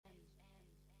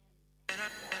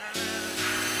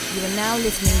You are now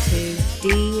listening to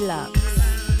Dlux.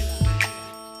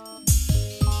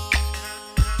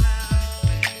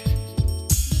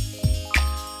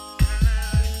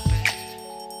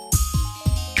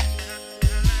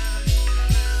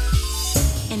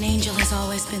 An angel has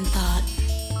always been thought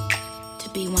to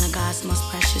be one of God's most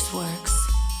precious works.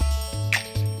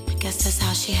 I guess that's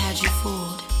how she had you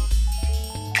fooled,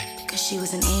 because she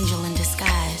was an angel in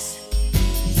disguise.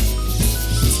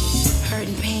 Hurt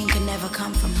and pain could never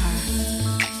come from her,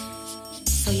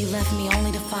 so you left me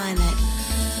only to find that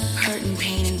hurt and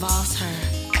pain involves her.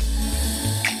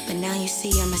 But now you see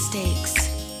your mistakes,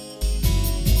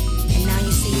 and now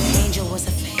you see your angel was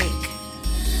a fake.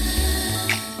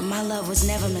 But my love was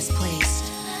never misplaced.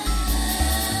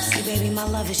 See, baby, my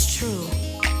love is true,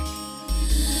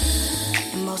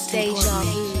 and most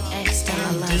importantly, still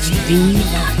I love you.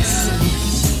 Dlux.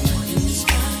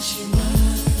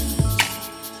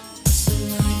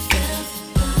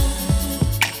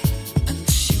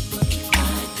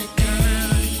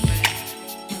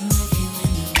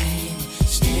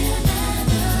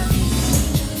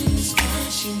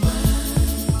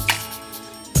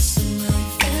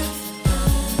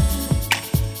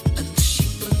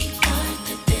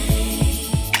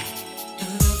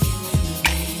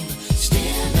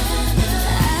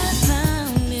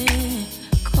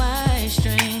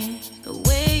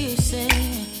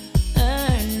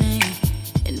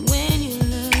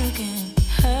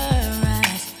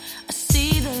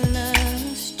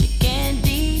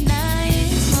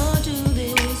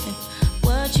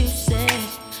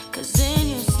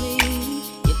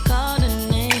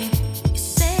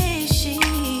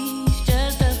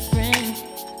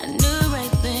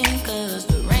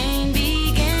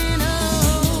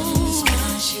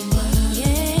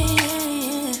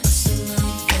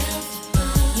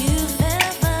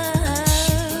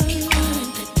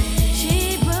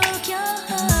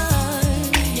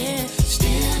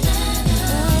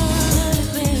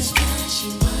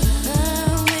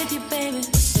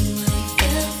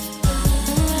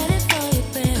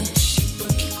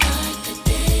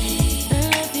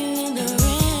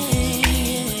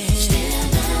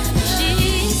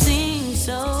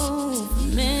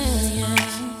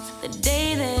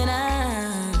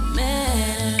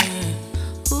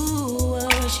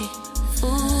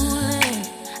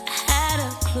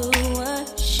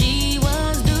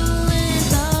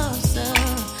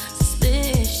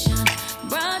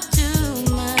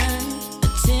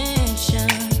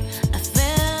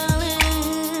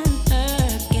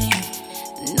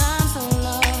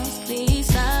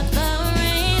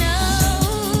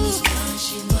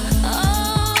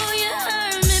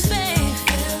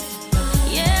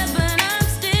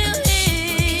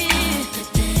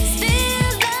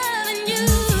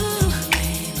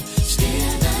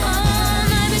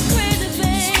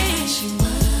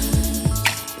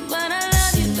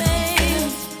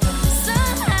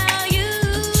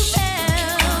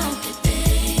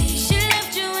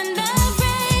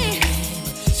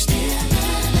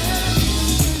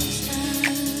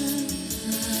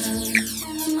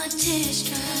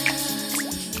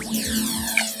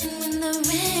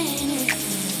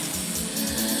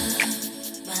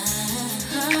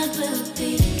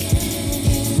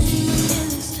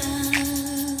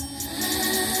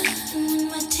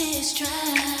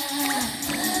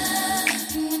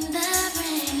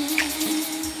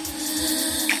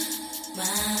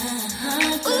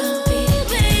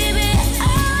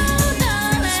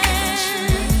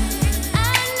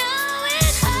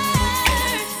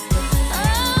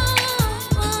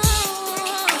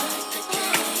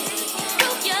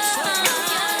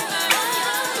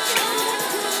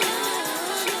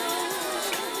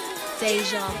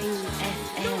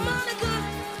 Dejavufm.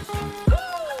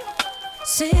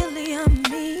 Silly on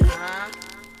me,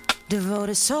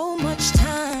 devoted so much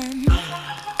time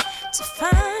to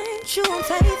find you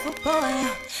unfaithful,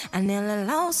 boy. I nearly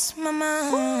lost my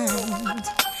mind.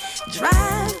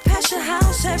 Drive past your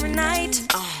house every night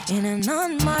in an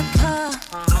unmarked car,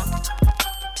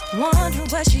 wondering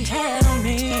what she had on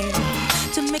me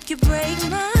to make you break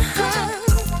my heart.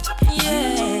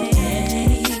 Yeah,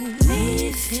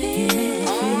 me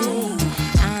feel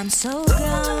I'm so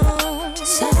gone.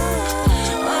 So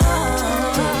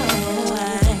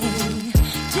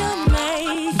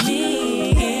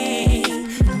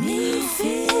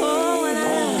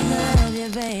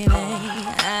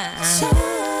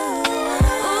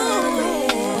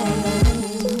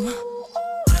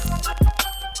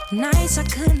nights I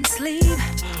couldn't sleep.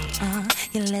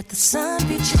 You let the sun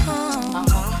beat you home.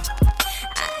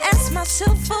 I ask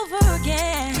myself over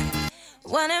again,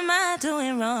 what am I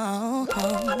doing wrong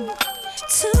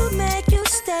to make you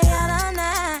stay out all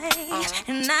night?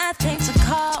 And I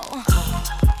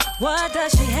What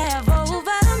does she have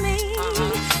over me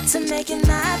to make it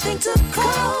nothing to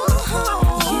call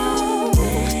home? You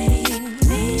make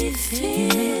me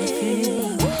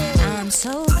feel I'm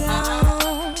so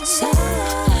gone. So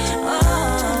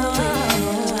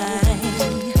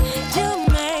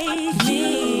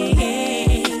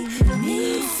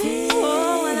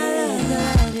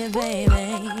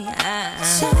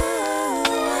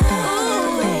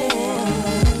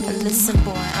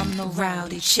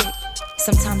rowdy chick.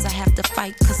 Sometimes I have to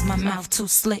fight cause my mouth too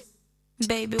slick.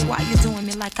 Baby, why you doing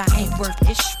me like I ain't worth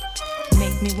it?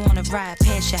 Make me wanna ride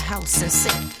past your house and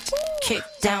sit. Kick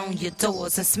down your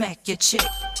doors and smack your chick.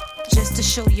 Just to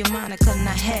show you Monica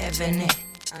not having it.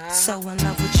 So in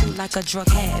love with you like a drug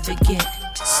habit get.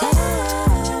 So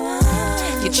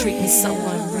you treat me so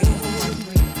unreal.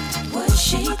 What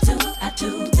she do, I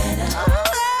do better.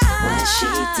 What she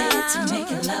did to make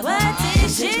it love. What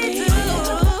did she do?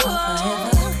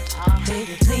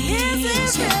 Baby,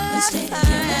 please, let's stay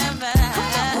together.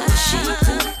 What she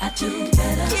do, I do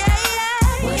better.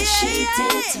 What she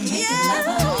did to make it love.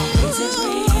 Is it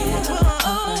real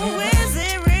or forever?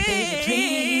 Baby,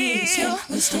 please,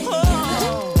 let's stay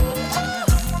together.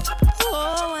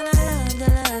 Oh, when I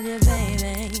love you,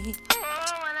 baby. Oh,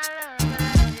 when I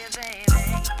love you, baby.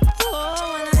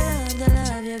 Oh, when I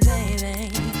love you, baby.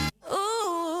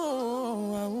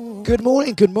 Ooh. Good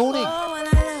morning, good morning.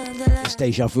 It's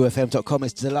dejavufm.com.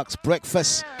 It's Dlux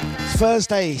breakfast. It's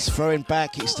Thursday. It's throwing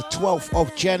back. It's the 12th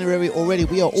of January already.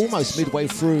 We are almost midway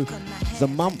through the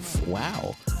month.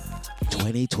 Wow.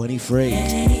 2023.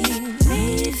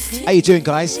 How you doing,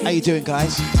 guys? How you doing,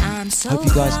 guys? Hope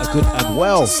you guys are good and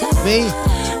well. Me?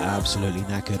 Absolutely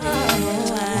knackered.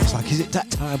 I was like, is it that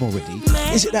time already?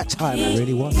 Is it that time? I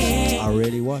really was. I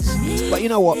really was. But you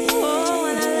know what?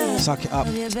 Suck it up.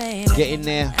 Get in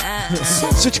there.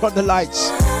 Switch on the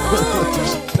lights.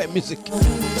 Play music.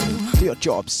 Do your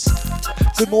jobs.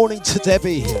 Good morning to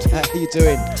Debbie. How you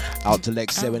doing? Out to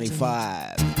Lex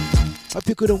 75. Hope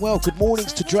you're good and well. Good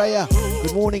mornings to Drea.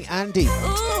 Good morning, Andy.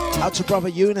 Out to brother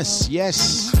Eunice.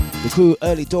 Yes. The crew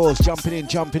early doors. Jumping in,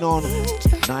 jumping on.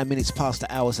 9 minutes past the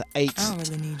hours at 8.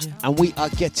 And we are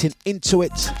getting into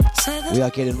it. We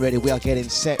are getting ready. We are getting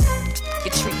set.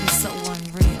 You treat me so unreal.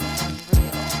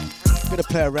 Gonna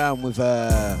play around with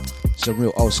some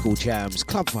real old school jams.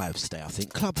 Club vibes today, I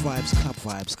think. Club vibes, club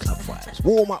vibes, club vibes.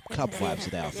 Warm up club vibes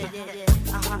today, I think.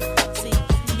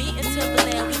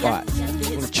 Right, I'm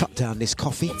gonna chuck down this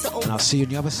coffee and I'll see you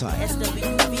on the other side.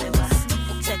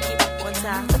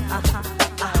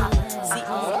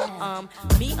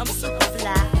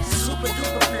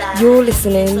 You're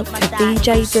listening to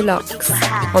DJ Dlux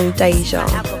on Deja.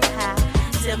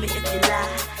 Tell me if you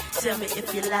lie. Tell me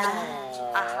if you lie.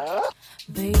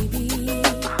 Baby,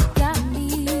 got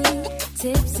me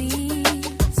tipsy,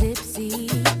 tipsy,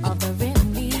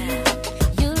 offering me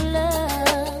your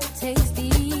love,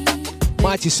 tasty.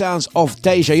 Mighty sounds of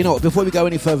Deja. You know what, before we go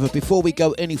any further, Crazy,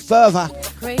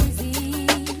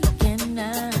 can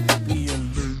I?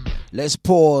 let's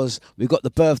pause. We've got the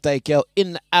birthday girl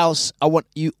in the house. I want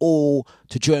you all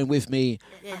to join with me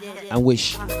and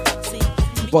wish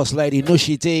the boss lady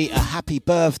Nushi D a happy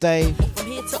birthday.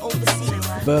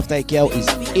 The birthday girl is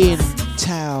in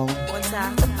town.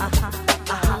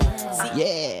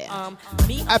 Yeah.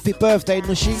 Happy birthday,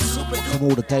 Nushi, from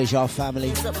all the Deja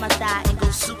family.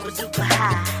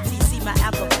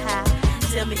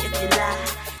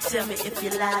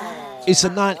 It's a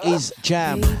 90s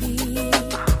jam.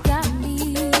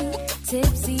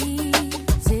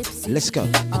 Let's go.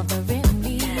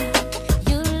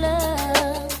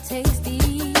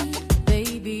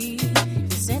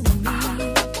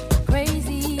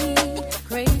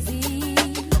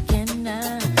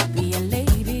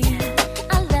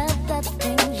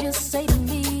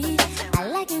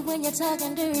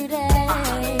 Talking dirty.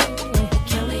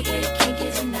 Can we get kinky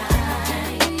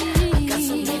tonight? I got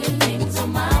so many things on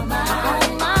my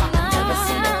mind. Never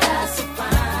seen a guy so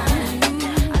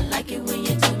fine. I like it when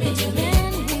you do me.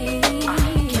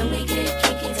 Can we get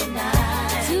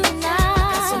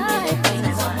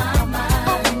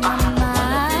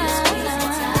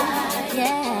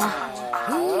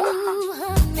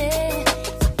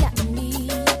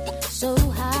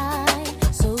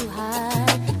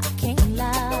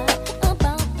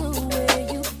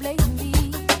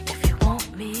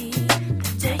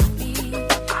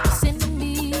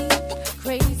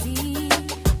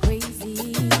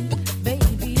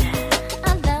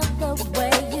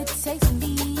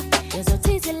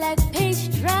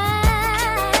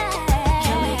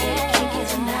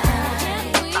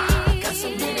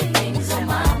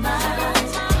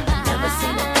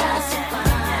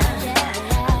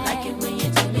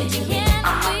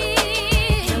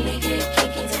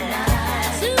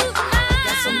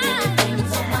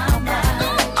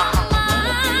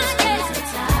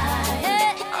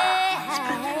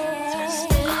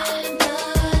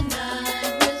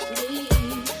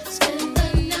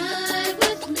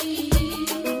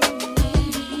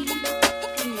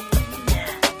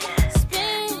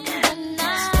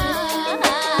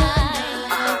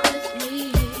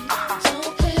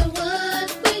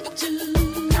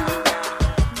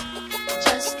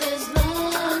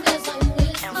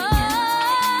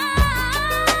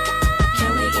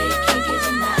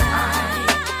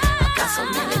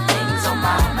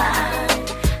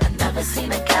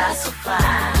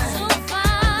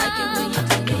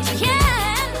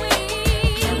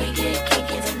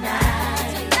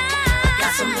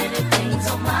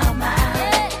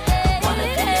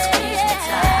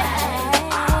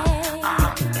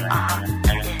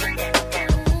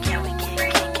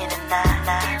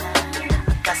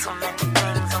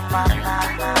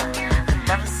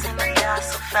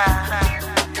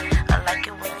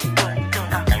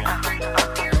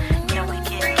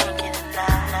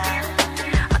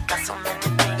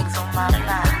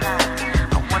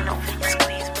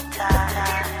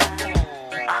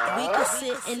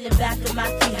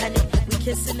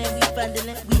kissing and we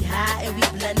fondling, we high and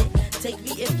we blending. Take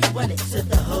me if you want it to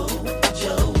the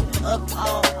Joe. Up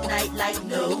all night like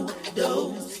no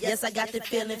dose. Yes, I got the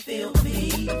feeling, feel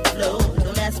me flow.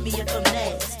 Don't ask me if I'm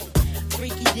nasty.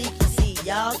 Freaky deaky, see,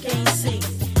 y'all can't see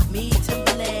me.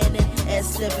 Timberland and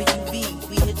SWV,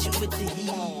 we hit you with the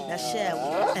heat. Now shall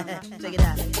we? Check it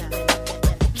out.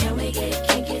 Can we get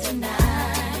kinky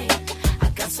tonight? I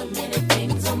got so many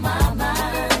things on my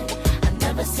mind. I've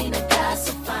never seen a guy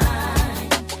so fine.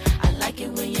 I like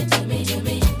it when you do me.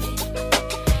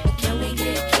 Can we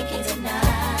get kinky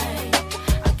tonight?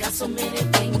 I got so many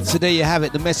things. So there you have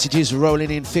it, the messages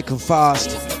rolling in thick and fast.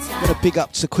 Gonna big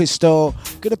up to Crystal,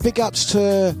 gonna big ups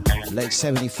to Late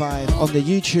 75 on the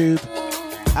YouTube,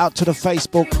 out to the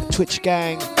Facebook, Twitch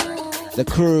gang, the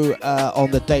crew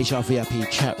on the Deja VIP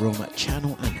chat room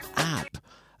channel and app.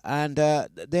 And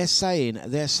they're saying,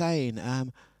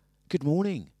 good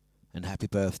morning and happy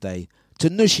birthday to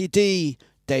Nushi D,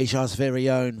 Deja's very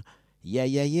own. Yeah,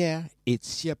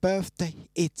 it's your birthday,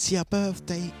 it's your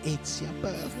birthday, it's your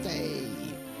birthday.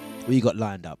 What you got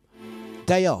lined up?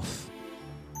 Day off,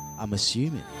 I'm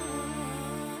assuming.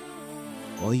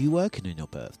 Or are you working on your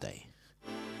birthday?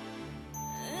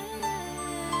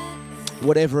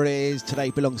 Whatever it is,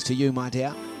 today belongs to you, my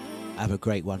dear. Have a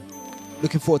great one.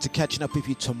 Looking forward to catching up with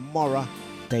you tomorrow.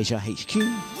 Deja HQ.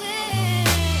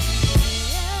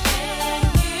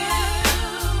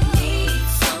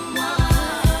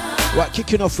 Right,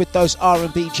 kicking off with those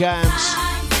R&B jams.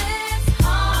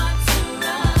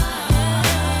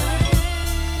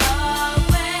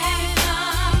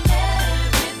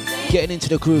 Getting into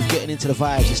the groove, getting into the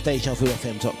vibes. It's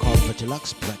dejavufm.com for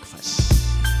Dlux Breakfast.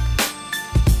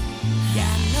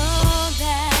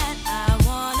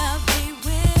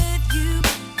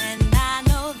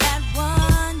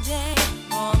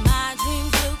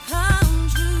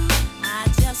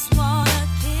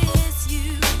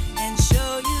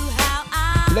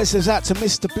 Blessings out to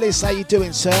Mr. Bliss. How you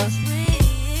doing, sir?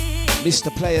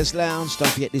 Mr. Players Lounge. Don't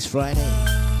forget this Friday.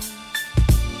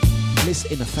 Bliss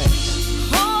in effect.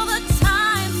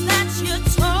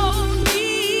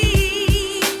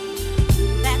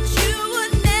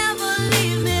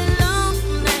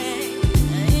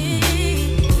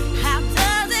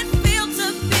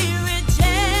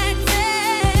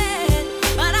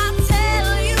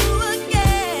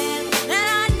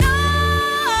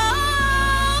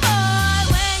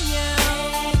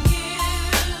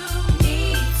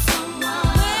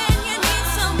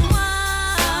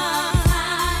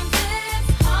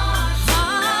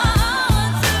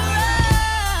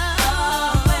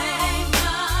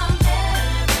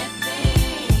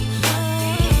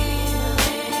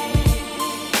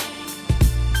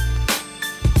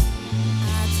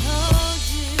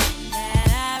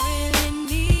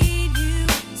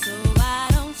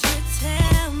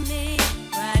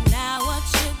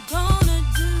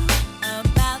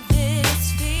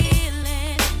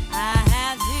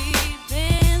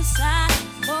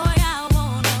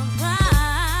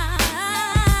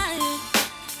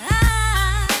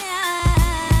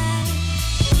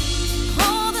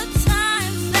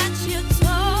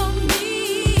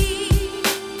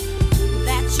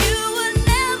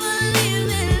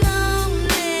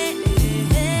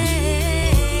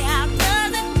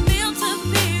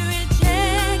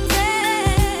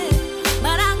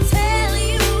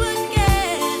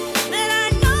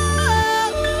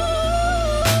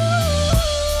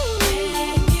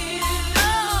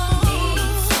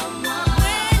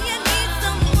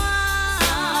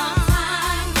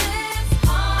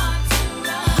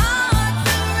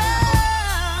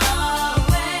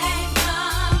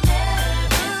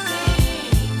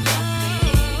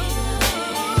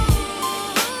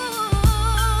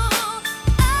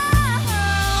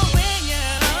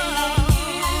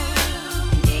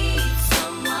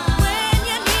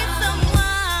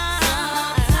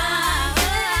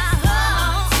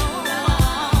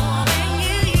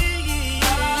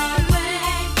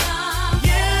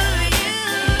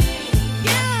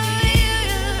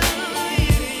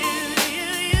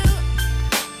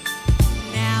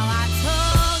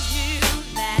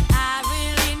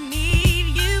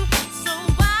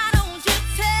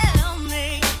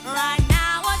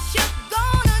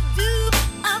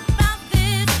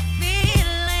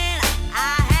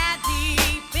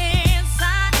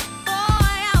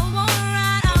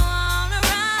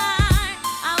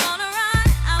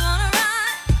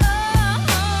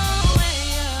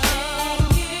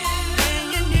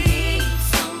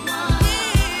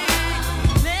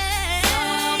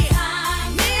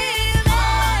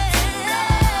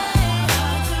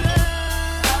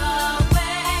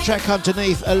 Track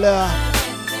underneath, Allure,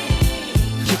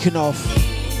 kicking off.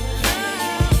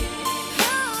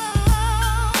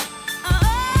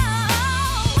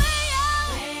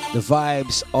 The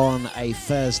vibes on a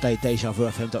Thursday,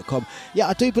 dejavufm.com. Yeah,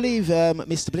 I do believe,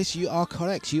 Mr. Bliss, you are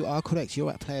correct. You are correct. You're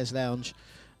at Players Lounge,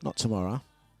 not tomorrow.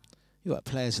 You're at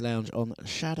Players Lounge on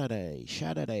Saturday.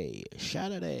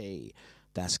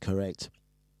 That's correct.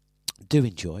 Do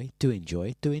enjoy.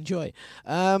 It's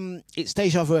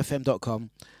dejavufm.com.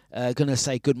 Gonna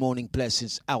say good morning,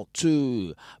 blessings out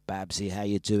to Babsy. How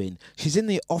you doing? She's in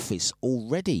the office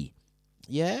already.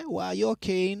 Yeah, wow, you're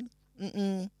keen.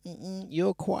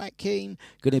 You're quite keen.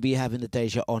 Going to be having the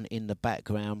Deja on in the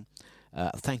background.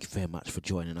 Thank you very much for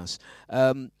joining us.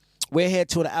 We're here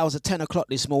till the hours of 10 o'clock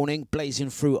this morning,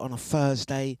 blazing through on a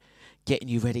Thursday, getting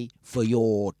you ready for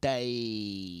your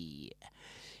day.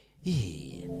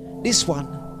 Yeah. This one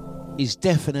is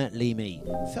definitely me.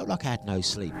 Felt like I had no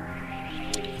sleep.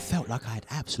 Felt like I had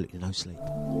absolutely no sleep.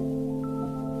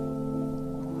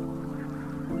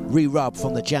 Re-rub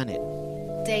from the Janet.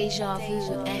 Deja Vu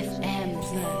FM.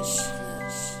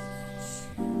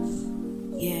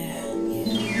 Yeah.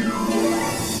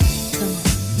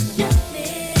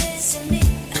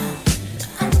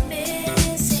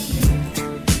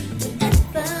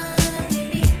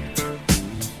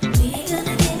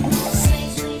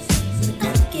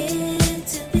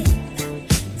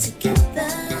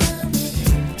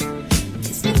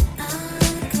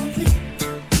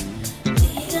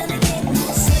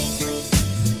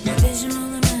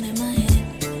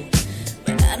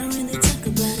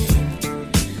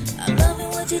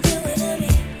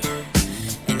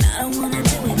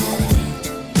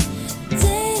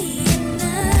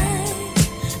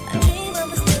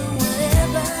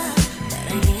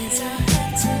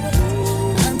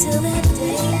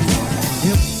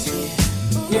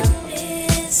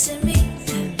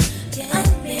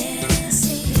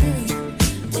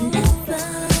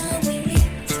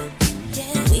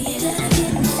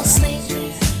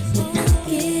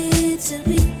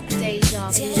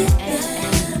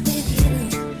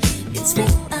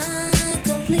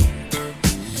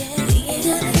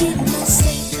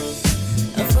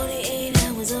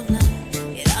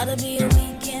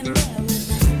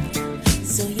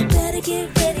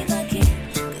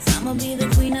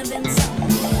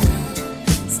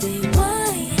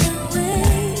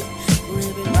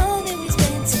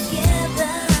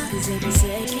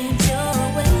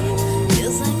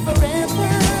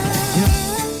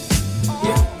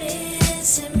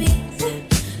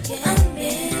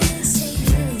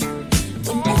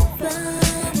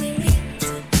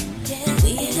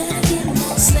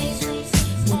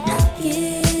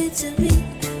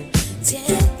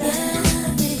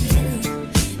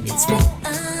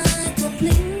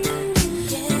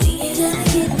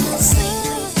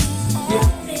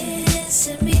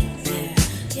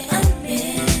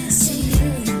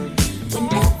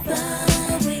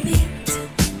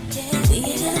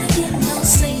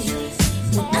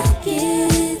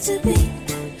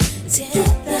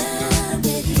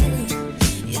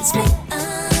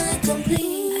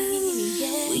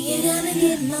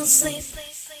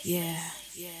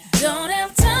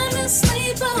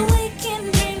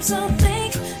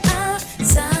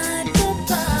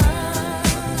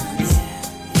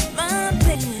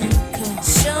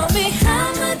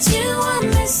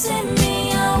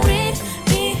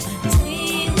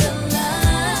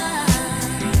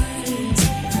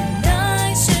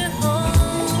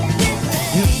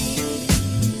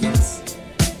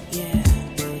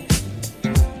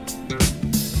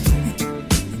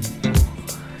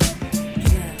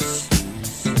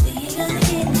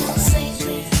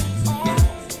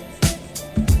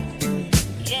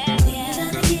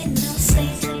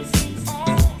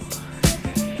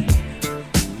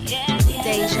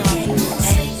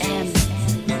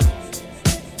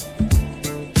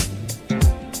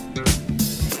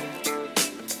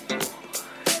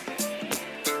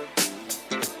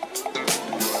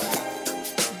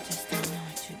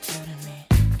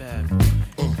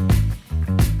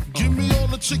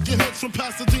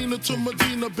 To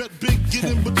Medina, bet big, get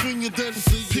in between your dents.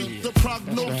 Peep the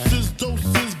prognosis,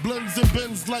 doses, blends and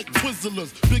bends like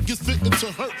Twizzlers. Biggest fitting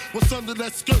to hurt, what's under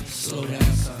that skirt? Slow down,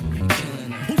 son, you're killing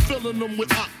them. Who filling them with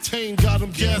octane? Got them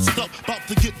gassed up, about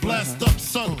to get blasted up,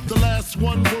 son. The last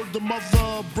one, word the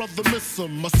mother, brother miss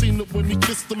him. I seen it when he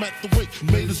kissed him at the wake,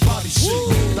 made his body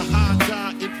shake. The high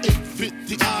guy in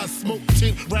 850, eyes smoke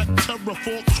tint, rap terror,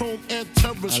 4 chrome and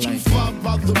terrors. Choose 5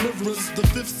 by the mirrors, the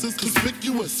 5th is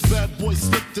conspicuous. Bad boy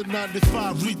slipped in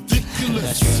 95,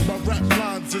 ridiculous. My rap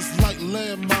lines is like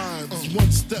landmines.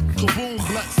 One step, kaboom,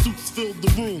 black suits fill the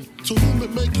room. To whom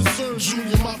it may concern,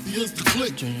 Junior Mafia's the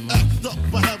clique. Act up,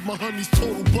 I have my honey's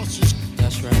total bushes.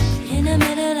 That's right. In the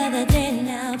middle of the day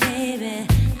now, baby,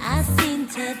 I seem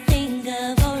to think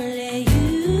of only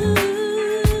you.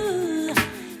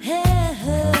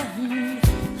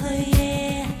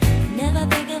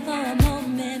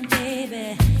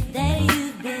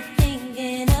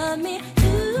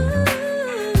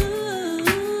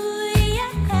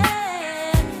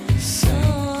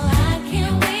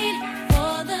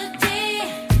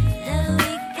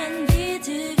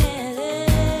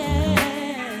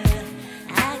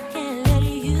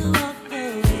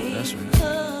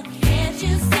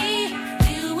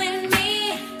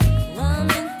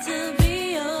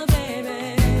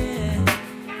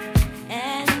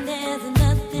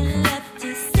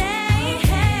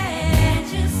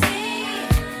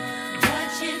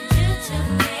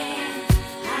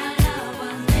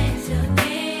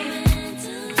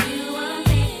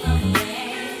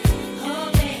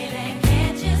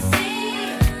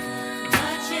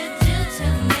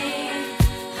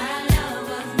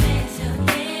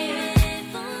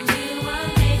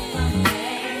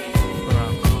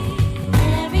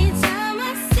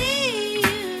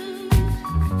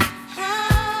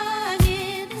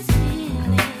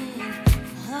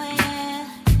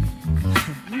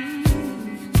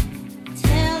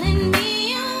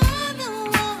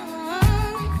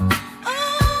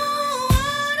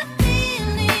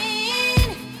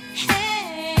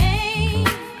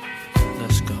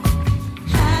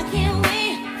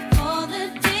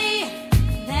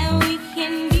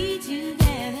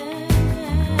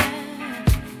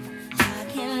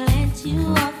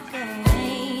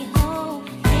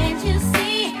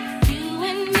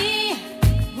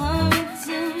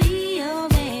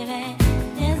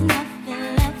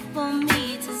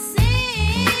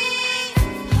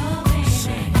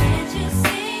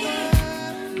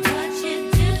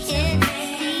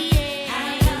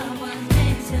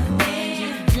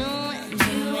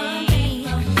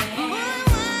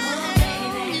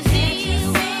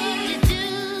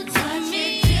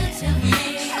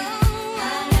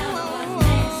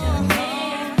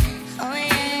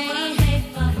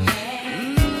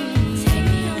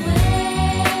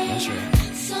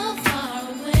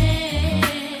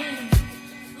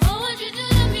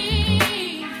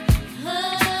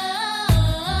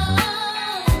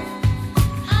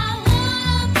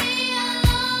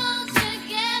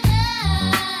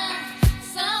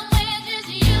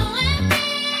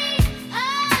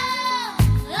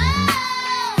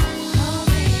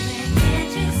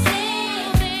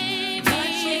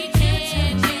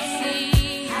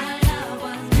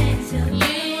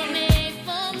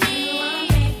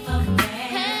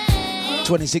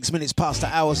 26 minutes past the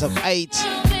hours of 8.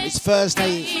 It's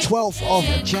Thursday, 12th of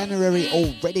January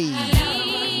already.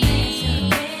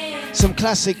 Some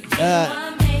classic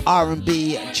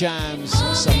R&B jams,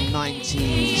 some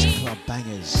 90s club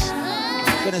bangers.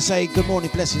 I'm going to say good morning,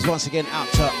 blessings once again out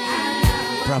to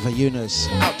Brother Eunice,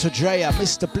 out to Drea,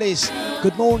 Mr. Bliss.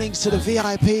 Good mornings to the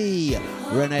VIP.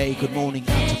 Renee, good morning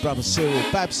out to Brother Cyril,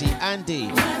 Babsy, Andy,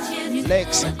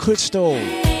 Lex, and Crystal.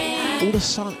 All the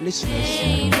silent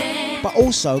listeners. But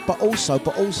also,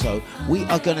 we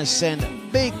are going to send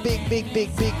big birthday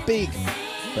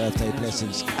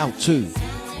blessings out to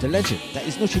the legend. That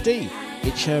is Nusha D.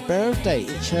 It's her birthday.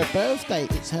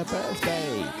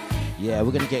 Yeah,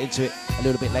 we're going to get into it a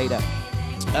little bit later.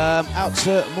 Out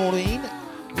to Maureen.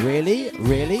 Really?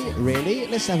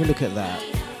 Let's have a look at that.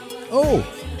 Oh,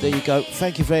 there you go.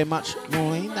 Thank you very much,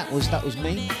 Maureen. That was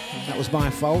me. That was my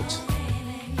fault.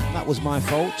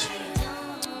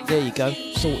 There you go.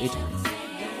 Sorted.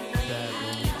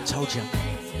 I told you.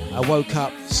 I woke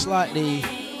up slightly.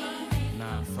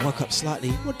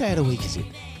 What day of the week is it?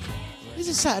 Is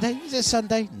it Saturday? Is it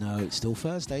Sunday? No, it's still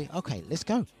Thursday. Okay, let's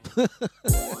go.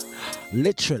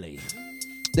 Literally.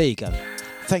 There you go.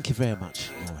 Thank you very much,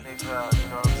 Maureen. You know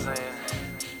what I'm saying?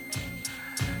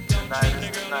 Tonight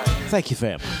is the night. Thank you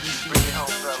very much. Bring it home,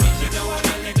 fellas.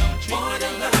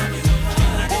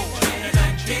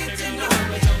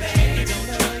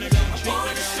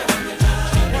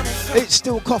 It's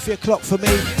still coffee o'clock for me.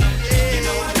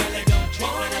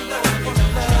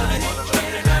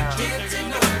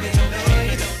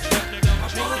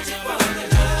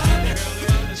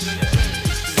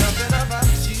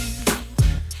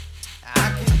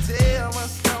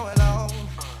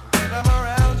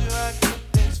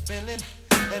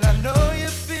 And I know you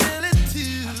feel it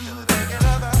too. Thinking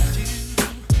about you.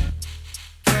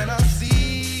 Can I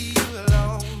see you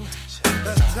alone?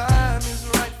 The time is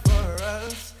right for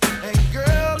us. And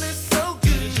girl, it's so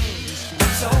good.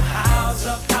 So how's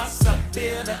the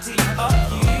possibility of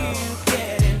you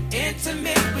getting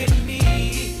intimate with me?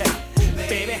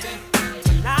 Baby,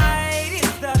 tonight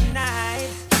is the night.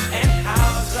 And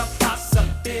how's the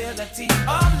possibility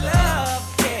of love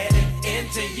getting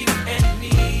into you and me?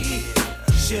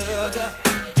 Sugar,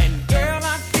 and girl,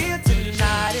 I feel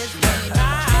tonight is the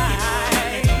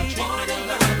night.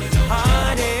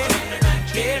 Honey,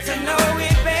 get to know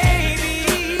it,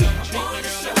 baby.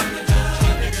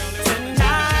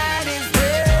 Tonight is the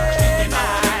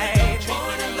night.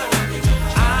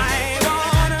 I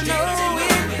wanna know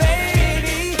it,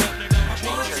 baby.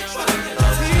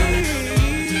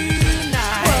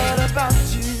 Tonight. What about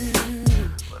you?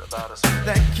 What about us?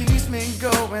 That keeps me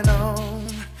going on.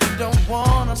 Don't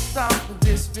wanna stop with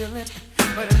this feeling,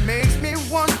 but it makes me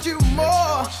want you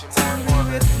more. To be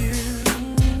with you,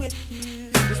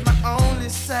 it's my only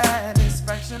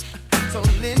satisfaction. So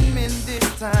lend me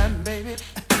this time, baby.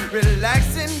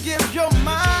 Relax and give your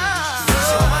mind.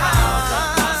 So how's the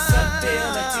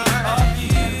possibility of you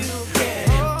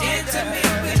getting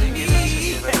intimate with me,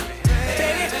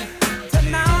 baby?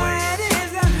 Tonight is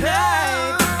the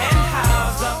night. And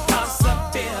how's the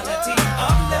possibility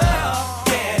of love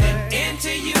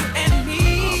into you and me?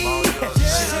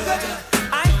 Sugar,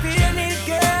 I feel it,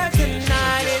 girl.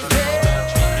 Tonight is there.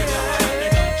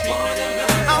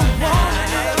 I wanna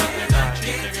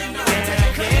get to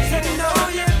know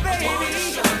you, baby.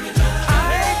 I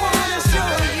wanna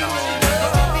show you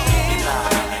love.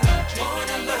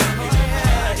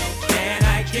 Can I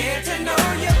get to know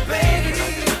you, baby?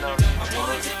 I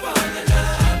want you for your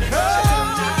love. Oh,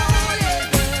 yeah.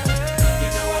 You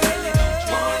know I really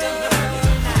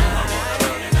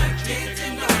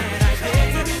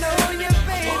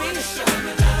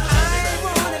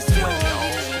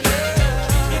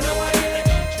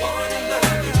wanna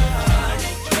love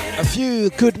you. A few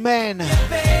good men.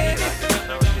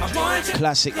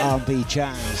 Classic R&B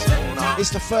jams. It's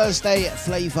the Thursday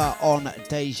flavour on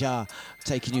Deja,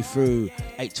 taking you through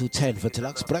 8 till 10 for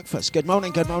Dlux Breakfast. Good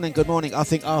morning. I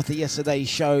think after yesterday's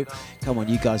show, come on,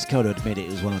 you guys gotta admit it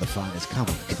was one of the finest.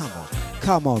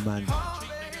 Come on, man.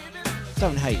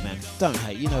 Don't hate, man. Don't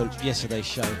hate. You know, yesterday's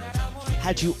show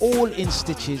had you all in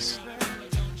stitches.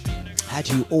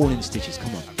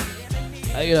 Come on.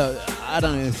 You know, I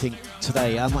don't even think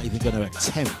today, I'm not even going to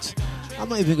attempt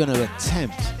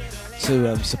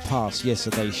to surpass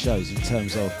yesterday's shows in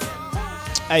terms of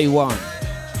A1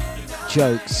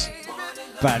 jokes,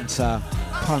 banter,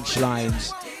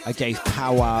 punchlines. I gave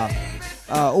power,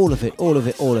 all of it.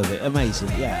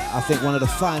 Amazing. Yeah, I think one of the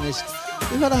finest,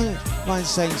 if I don't mind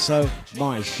saying so,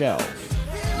 myself.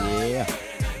 Yeah.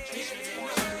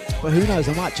 But who knows,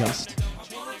 I might try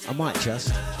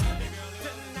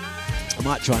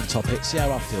and top it, see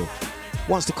how I feel.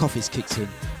 once the coffee's kicked in,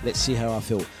 let's see how I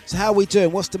feel. So how are we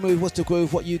doing? What's the mood? What's the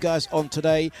groove? What you guys on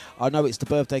today? I know it's the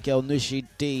birthday girl Nushi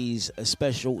D's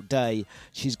special day.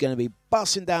 She's going to be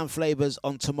busting down flavours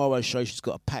on tomorrow's show. She's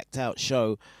got a packed out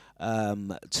show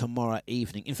tomorrow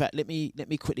evening. In fact, let me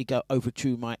quickly go over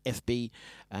to my FB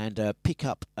and pick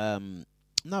up. No,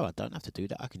 I don't have to do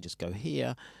that. I can just go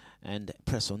here and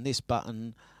press on this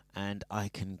button, and I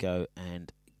can go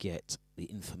and get the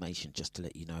information just to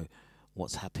let you know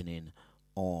what's happening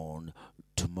on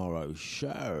tomorrow's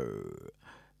show.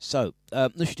 So,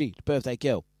 Nushdi, the birthday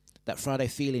girl, that Friday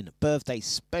Feeling birthday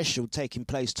special taking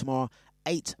place tomorrow,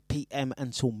 8 p.m.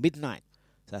 until midnight.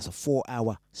 So that's a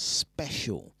 4-hour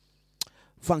special.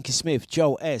 Funky Smith,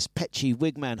 Joel S, Petchy,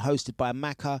 Wigman, hosted by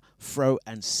Macca, Fro,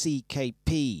 and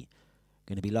CKP.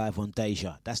 Going to be live on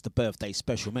Deja. That's the birthday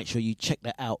special. Make sure you check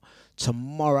that out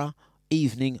tomorrow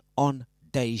evening on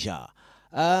Deja.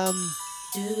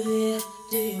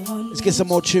 Let's get some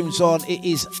more tunes on. It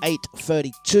is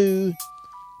 8:32,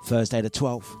 Thursday the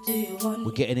 12th.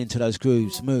 We're getting into those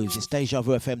grooves, moves. It's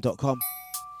dejavufm.com.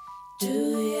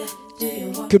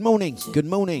 Good morning, good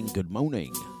morning, good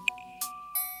morning.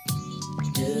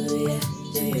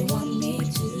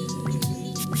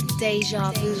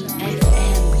 Deja Vu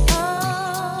FM.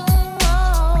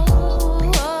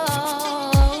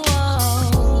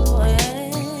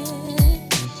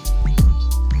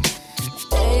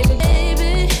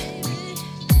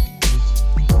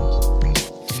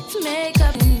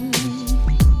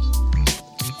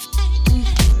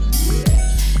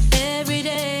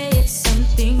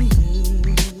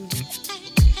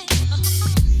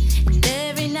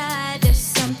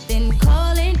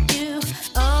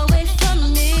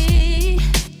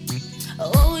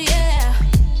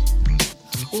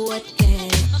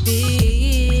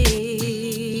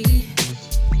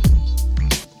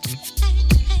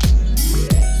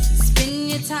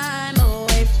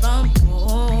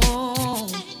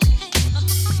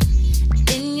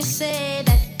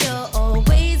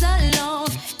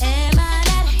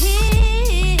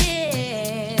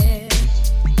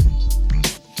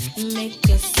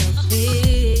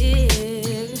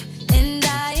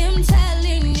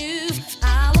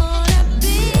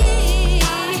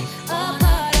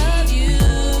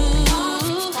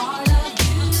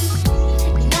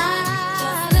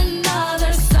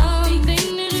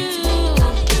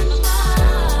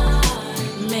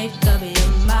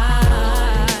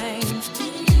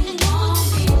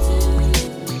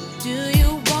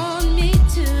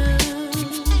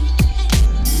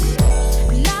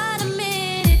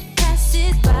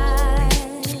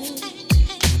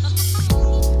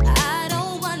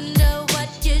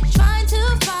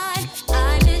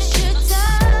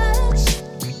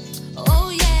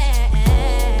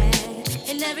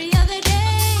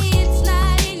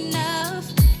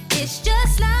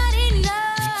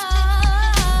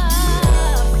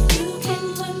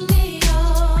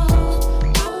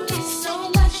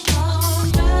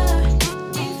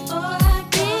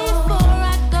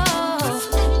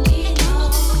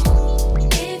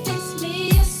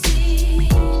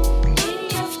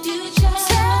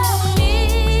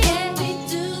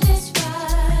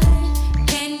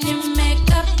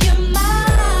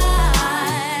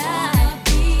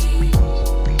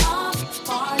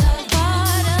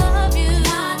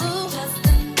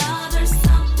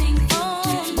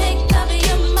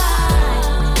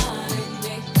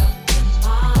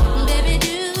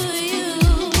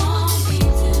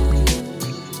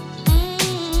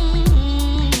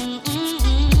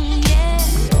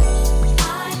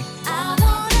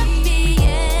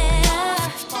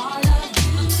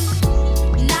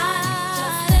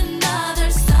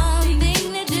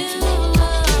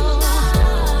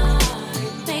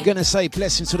 Gonna say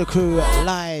blessings to the crew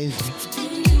live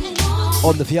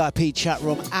on the VIP chat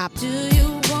room app.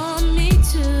 The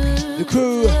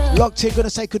crew locked in. Gonna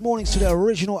say good mornings to the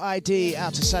original ID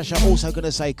out to Sasha. Also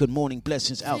gonna say good morning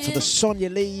blessings out to the Sonia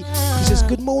Lee. She says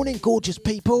good morning, gorgeous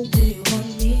people.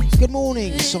 Good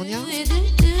morning, Sonia.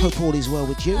 Hope all is well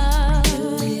with you.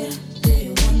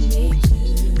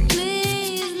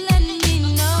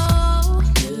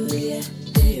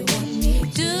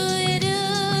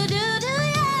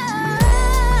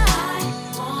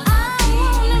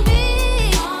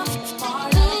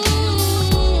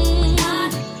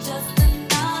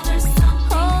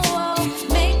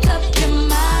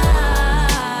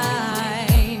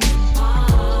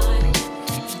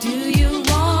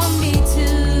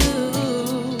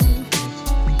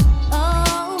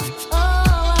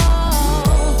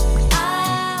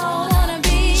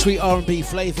 Sweet R&B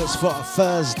flavours for a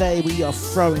Thursday. We are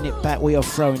throwing it back. We are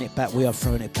throwing it back. We are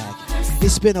throwing it back.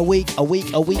 It's been a week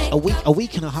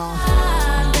and a half.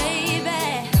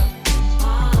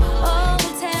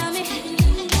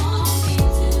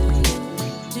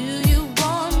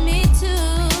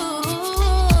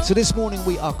 So this morning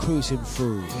we are cruising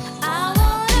through.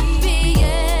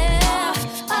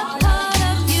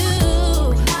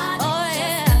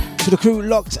 To the crew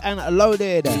locked and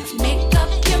loaded. There's going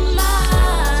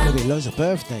to be loads of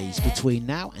birthdays between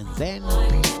now and then.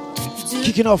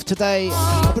 Kicking off today,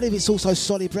 I believe it's also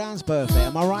Solly Brown's birthday.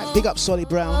 Am I right? Big up Solly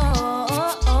Brown.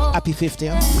 Happy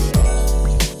 50th.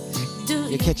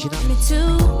 You're catching up.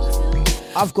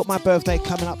 I've got my birthday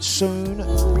coming up soon.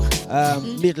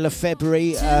 Middle of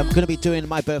February. I'm going to be doing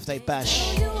my birthday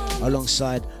bash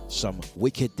alongside some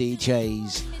wicked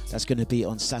DJs. That's going to be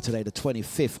on Saturday the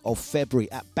 25th of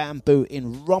February at Bamboo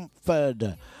in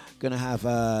Romford. Going to have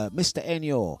Mr.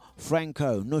 Enyo,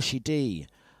 Franco, Nushi D,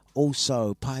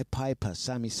 also Pied Piper,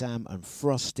 Sammy Sam and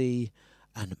Frosty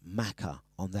and Macca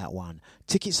on that one.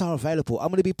 Tickets are available. I'm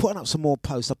going to be putting up some more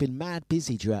posts. I've been mad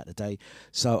busy throughout the day,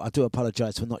 so I do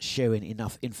apologise for not sharing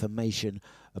enough information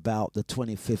about the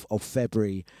 25th of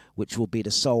February, which will be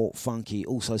the Soul Funky,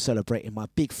 also celebrating my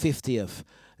big 50th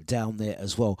down there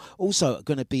as well. Also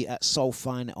going to be at Soul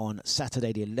Fine on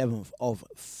Saturday the 11th of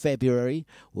February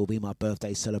will be my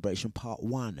birthday celebration part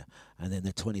 1, and then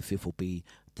the 25th will be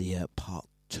the part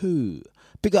 2.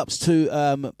 Big ups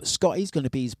to Scotty's going to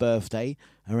be his birthday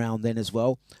around then as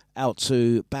well. Out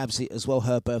to Babsy as well,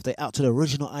 her birthday. Out to the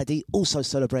Original ID, also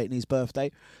celebrating his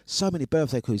birthday. So many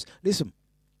birthday crews. Listen,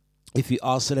 if you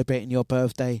are celebrating your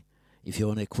birthday, if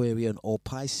you're an Aquarian or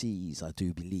Pisces, I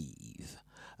do believe,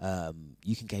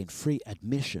 you can gain free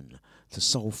admission to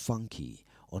Soul Funky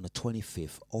on the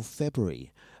 25th of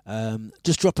February.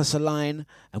 Just drop us a line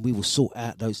and we will sort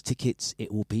out those tickets.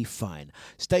 It will be fine.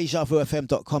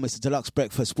 dejavufm.com. It's the Deluxe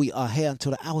Breakfast. We are here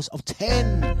until the hours of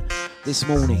 10 this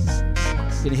morning.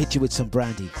 Gonna hit you with some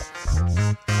brandy.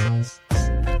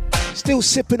 Still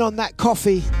sipping on that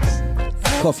coffee.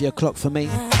 Coffee o'clock for me.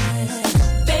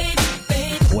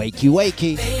 Wakey,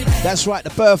 wakey. That's right, the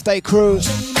birthday crew.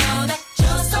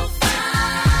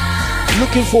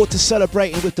 Looking forward to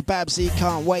celebrating with the Babsy.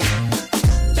 Can't wait.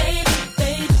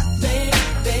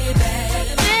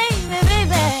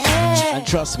 And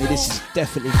trust me, this is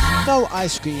definitely no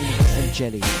ice cream and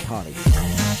jelly party.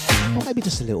 Or maybe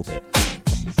just a little bit.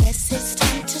 Guess it's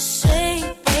time to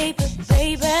say, baby,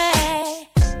 baby,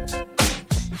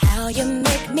 how you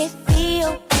make me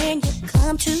feel when you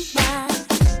come to mind.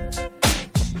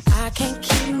 I can't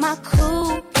keep my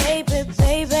cool, baby,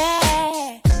 baby.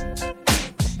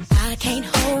 I can't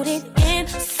hold it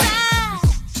inside.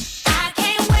 I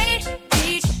can't wait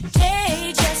each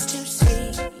day just to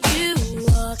see you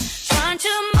walk. Trying to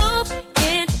move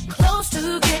in close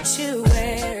to get you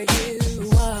where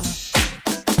you are.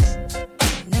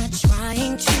 Not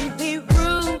trying to be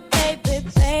rude, baby,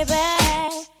 baby.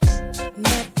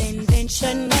 Nothing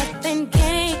venture, nothing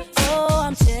gain. So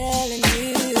I'm telling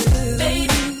you, baby.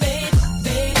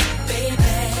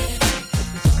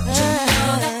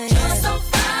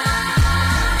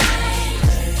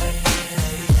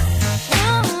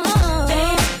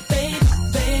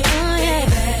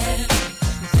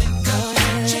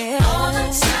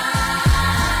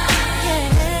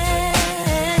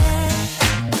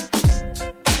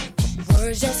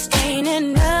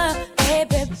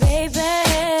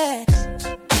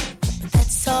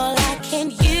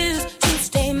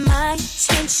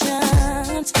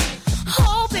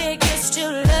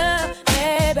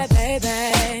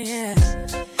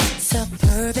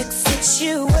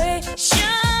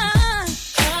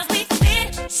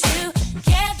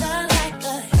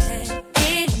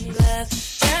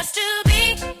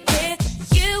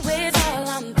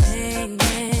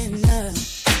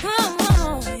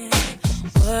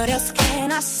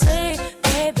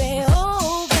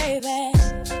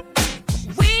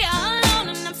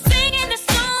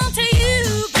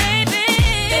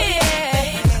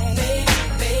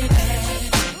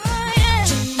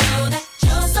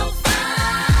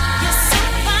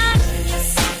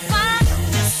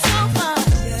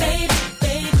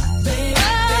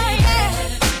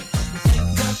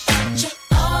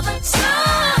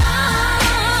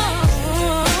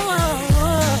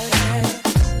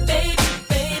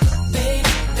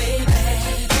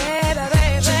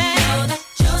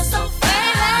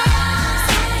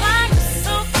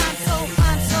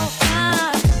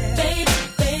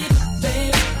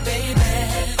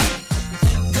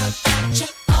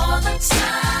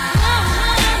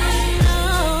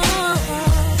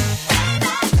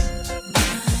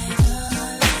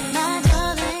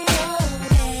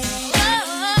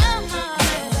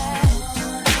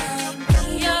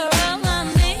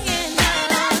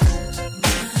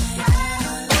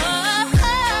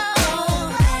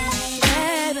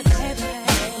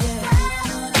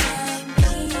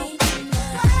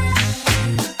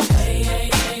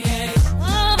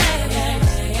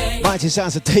 mighty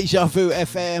sounds of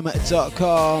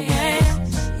dejavufm.com.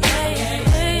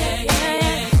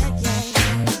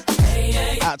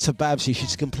 Out to Babsy,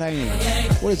 she's complaining.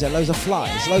 What is there? Loads of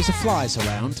flies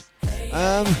around.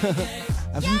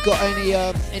 Have you got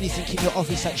anything in your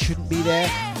office that shouldn't be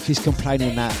there? She's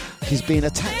complaining that she's being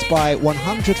attacked by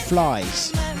 100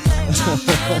 flies.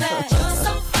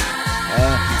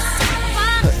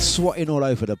 Swatting all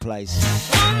over the place.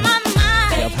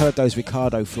 Yeah, I've heard those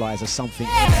Ricardo flies are something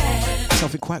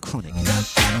quite chronic.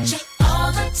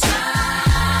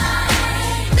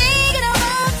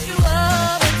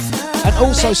 And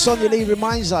also, Sonia Lee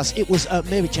reminds us it was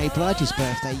Mary J. Blige's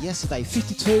birthday yesterday,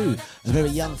 52, a very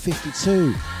young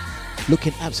 52.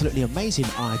 Looking absolutely amazing.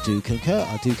 I do concur.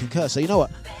 So you know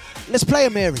what? Let's play a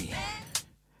Mary.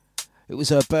 It was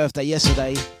her birthday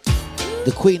yesterday.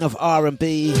 The Queen of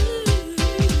R&B.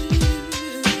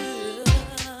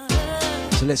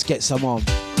 So let's get some on.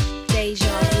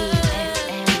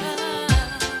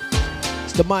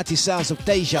 It's the mighty sounds of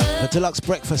Deja, the Deluxe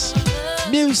Breakfast.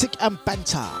 Music and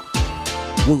banter.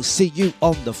 We'll see you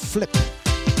on the flip.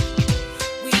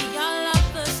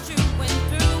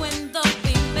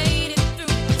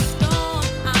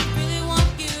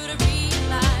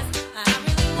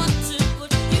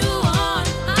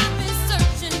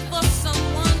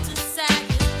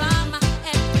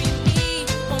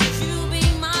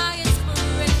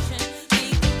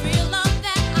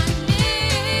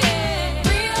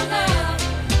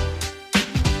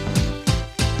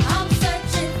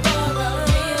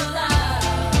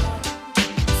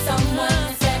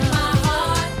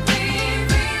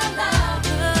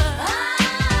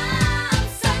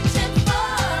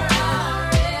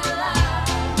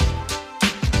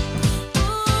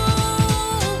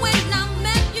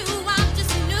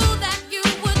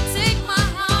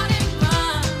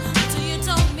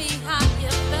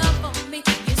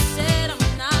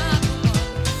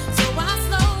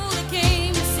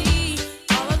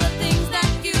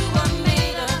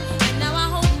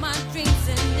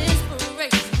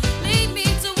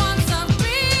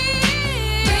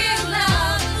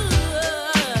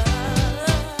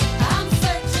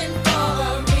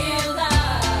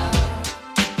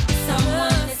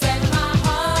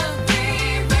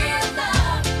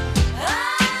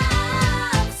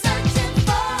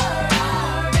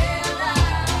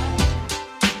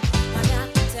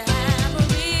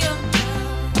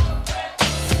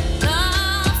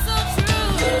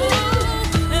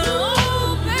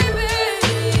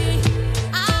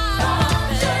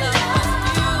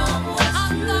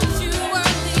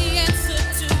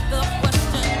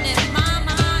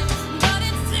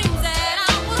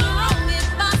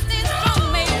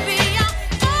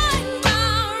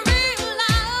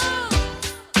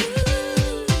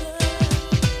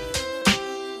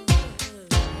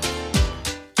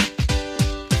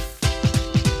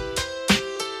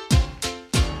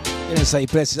 Say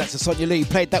blessings, that's to Sonia Lee.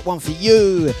 Played that one for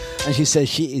you, and she says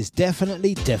she is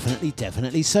definitely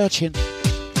searching.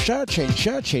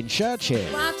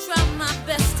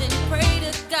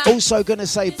 Also gonna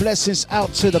say blessings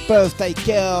out to the birthday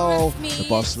girl, the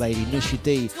boss lady Nushi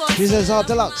D. She says,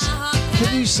 Deluxe,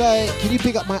 can you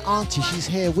pick up my auntie? She's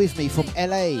here with me from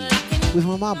LA with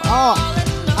my mum.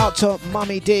 Out to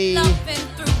Mummy D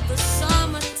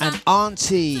and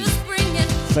Auntie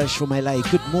fresh from LA.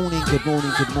 Good morning.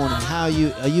 How are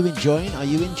you? Are you enjoying?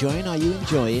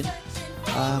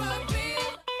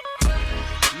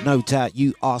 No doubt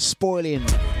you are spoiling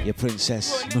your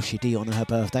princess Nushi D on her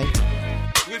birthday.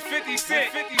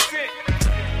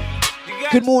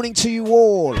 Good morning to you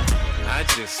all. I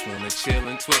just wanna chill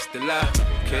and twist the lie.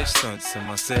 Catch stunts in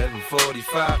my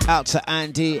 745. Out to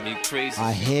Andy.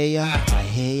 I hear ya.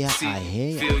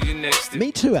 Feel you next to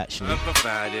me too, actually. I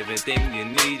provide everything you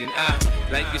need, and I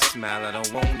like your smile. I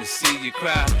don't want to see you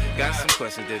cry. Got some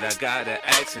questions that I gotta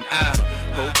ask, and I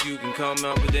hope you can come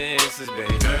up with the answers,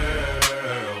 baby.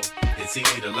 Girl, it's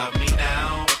easy to love me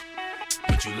now.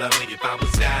 Would you love me if I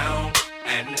was down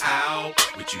and out?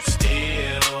 Would you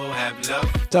still have love?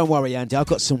 Don't worry, Andy. I've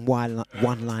got some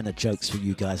one-liner jokes for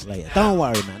you guys later. Don't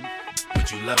worry, man.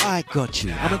 Would you love me? I got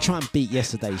you. I'm gonna try and beat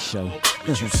yesterday's show.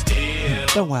 Would you still?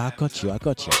 Don't worry, I got you.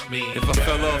 If I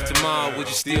fell off tomorrow, would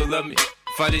you still love me?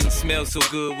 If I didn't smell so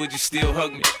good, would you still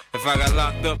hug me? If I got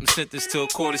locked up and sentenced to a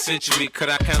quarter century, could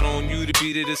I count on you to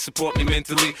be there to support me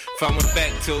mentally? If I went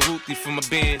back to a hoopty for my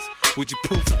bands, would you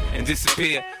poof and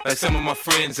disappear like some of my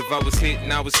friends? If I was hit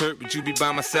and I was hurt, would you be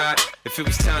by my side? If it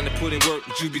was time to put in work,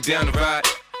 would you be down to ride?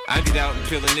 I get out and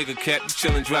peel a nigga cap, you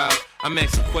chill and drive. I'm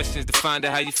asking questions to find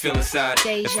out how you feel inside.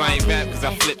 If I ain't rap cause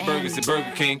I flip burgers at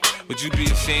Burger King, would you be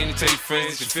ashamed to tell your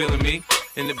friends that you're feeling me?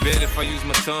 In the bed, if I use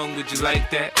my tongue, would you like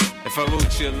that? If I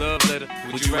wrote you a love letter,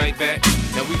 would you write back?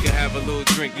 Now we can have a little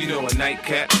drink, you know, a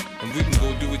nightcap, and we can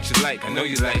go do what you like. I know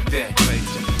you like that.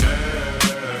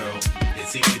 Girl,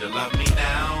 it's easy to love me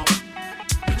now.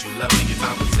 Would you love me if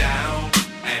I was down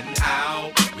and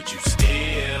out? Would you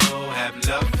still have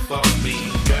love for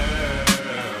me?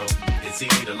 Girl, it's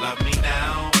easy to love me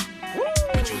now.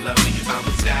 Would you love me if I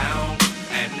was down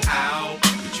and out?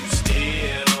 Would you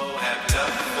still have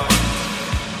love for me?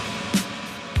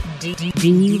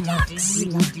 Dlux.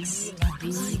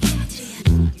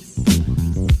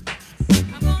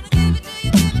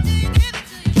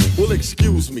 Well,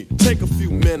 excuse me, take a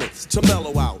few minutes to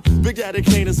mellow out. Big Daddy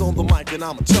Kane is on the mic, and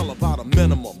I'ma tell about a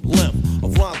minimum length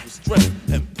of rhymes with strength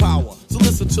and power. So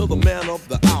listen to the man of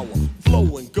the hour.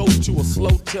 Flow and go to a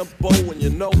slow tempo, and you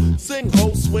know, sing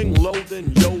ho, swing low,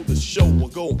 then yo, the show will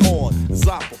go on as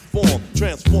I perform,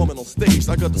 transforming on stage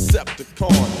like a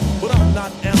Decepticon. But I'm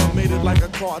not animated like a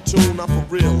cartoon, I'm for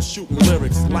real, shooting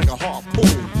lyrics like a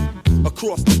harpoon.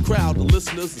 Across the crowd, the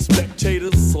listeners and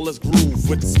spectators, so let's groove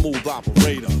with the smooth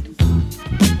operator.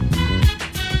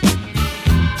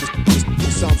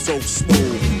 Just sound so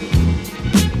smooth.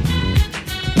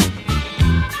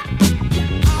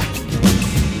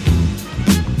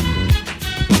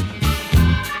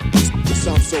 Just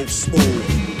sound so smooth.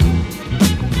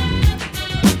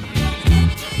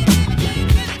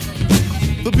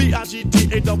 The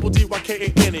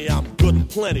B-I-G-D-A-double-D-Y-K-A-N-E, I'm good and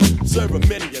plenty, serving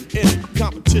many and any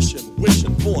competition,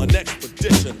 wishing for an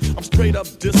expedition. I'm straight up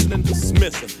dissing and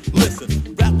dismissing.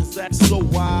 Listen, rappers act so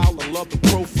wild, I love the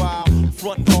profile,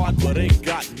 frontin' hard but ain't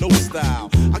got no style.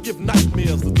 I give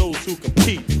nightmares to those who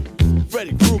compete.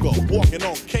 Freddy Krueger walking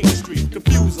on King Street,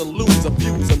 confuse and lose,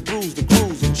 abuse and bruise the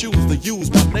crews and choose to use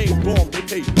my name wrong, they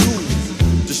pay dues.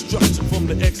 Destruction from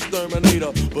the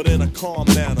exterminator, but in a calm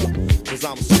manner, cause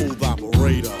I'm a smooth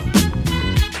operator.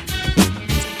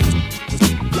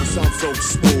 Just sound so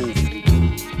smooth.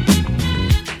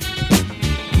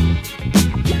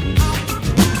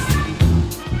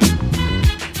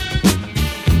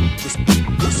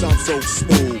 Just sound so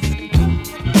smooth.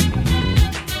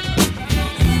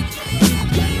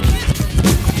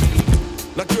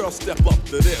 Now girl, step up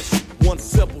to this. One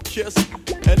simple kiss,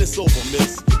 and it's over,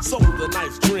 miss. So the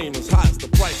night's dream, as high as the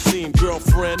bright seem,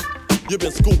 girlfriend. You've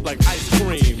been scooped like ice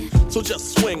cream. So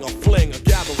just swing or fling or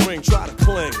gather ring, try to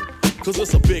cling. Cause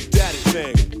it's a big daddy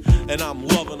thing. And I'm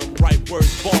loving them right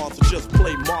words born. So just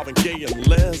play Marvin Gaye and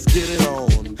let's get it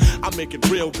on. I make it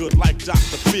real good like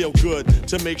Dr. Feel Good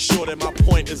to make sure that my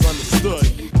point is understood.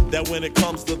 That when it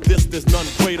comes to this, there's none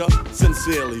greater.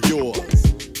 Sincerely yours,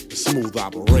 the smooth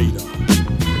operator.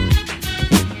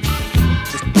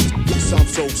 I'm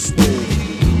so smooth.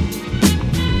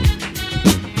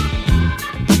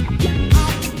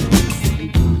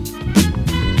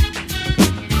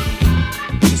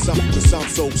 Just I'm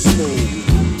so smooth.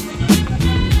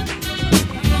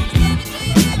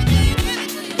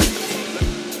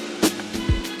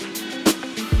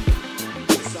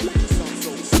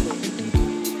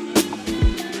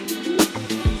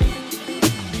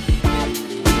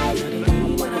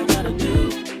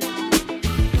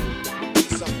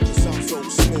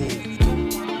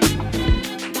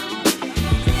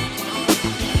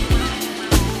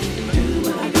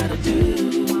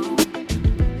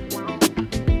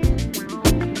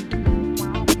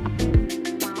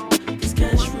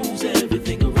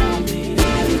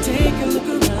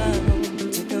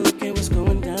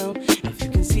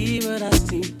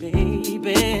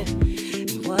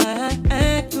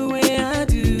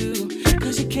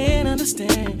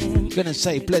 Gonna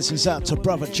say blessings out to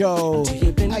brother Joe.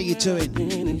 How you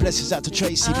doing? Blessings out to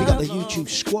Tracy. Big up the YouTube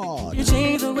squad,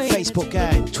 Facebook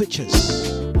gang, Twitchers.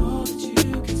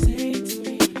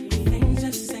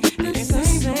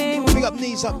 Big up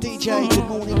knees up DJ. Good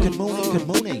morning, good morning, good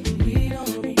morning.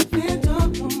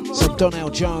 So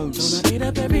Donnell Jones.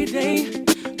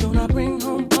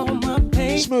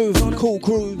 Smooth, cool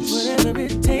grooves.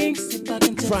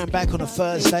 Throwing back on a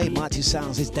Thursday. Mighty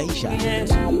Sounds is Deja.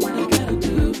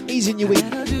 Easing you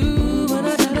in.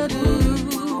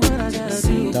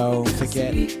 Don't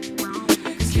forget the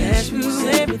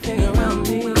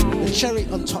cherry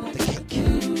on top of the cake.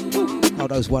 Oh,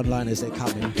 those one-liners, they're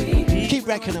coming. Keep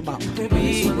racking them up.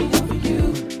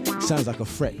 Sounds like a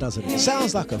fret, doesn't it?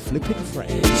 Sounds like a flipping fret.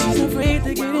 She's afraid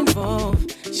to get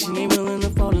involved. She ain't willing to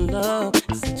fall in love.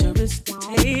 It's such a risk to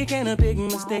take and a big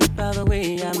mistake by the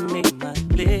way I make my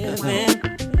living.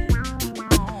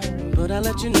 But I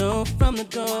let you know from the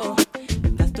door.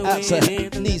 That's the way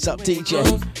it is. Knees up DJ.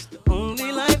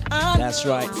 That's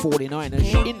right,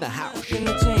 49ers in the house.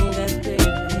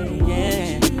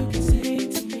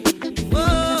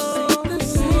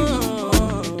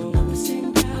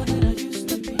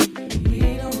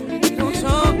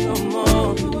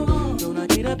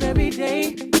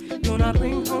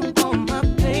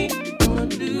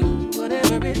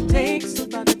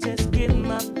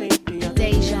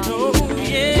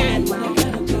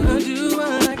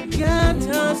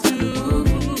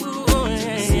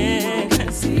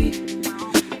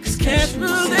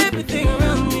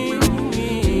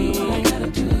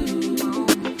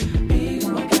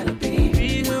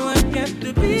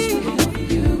 be.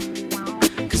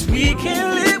 'Cause we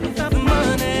can't live without the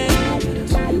money.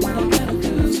 What I gotta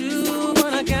do,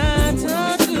 what I got to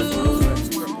do.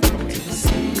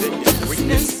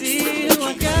 And see who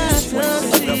I got to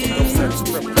see.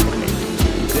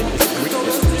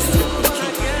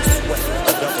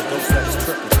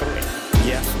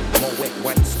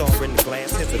 White star in the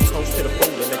glass. Here's a toast to the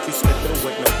fool and let you slip through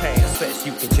with no pass. Fast,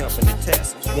 you can jump in the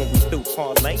test. When we through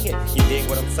parlaying, you dig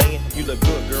what I'm saying? You look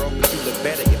good, girl, but you look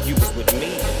better if you was with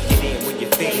me. Get in with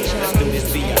your feet. Let's do this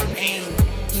VIP.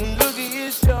 Look at you,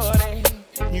 shorty.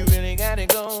 You really got it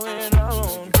going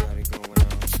on.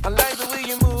 I like the way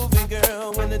you move it,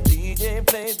 girl. When the DJ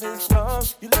plays this song,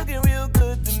 you looking real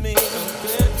good to me.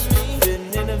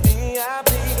 Sitting in a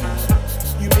VIP,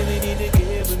 you really need to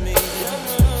get with me.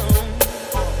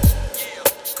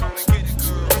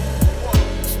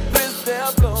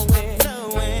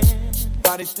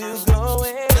 Body still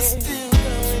going,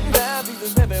 now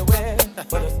people everywhere,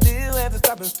 but I still have to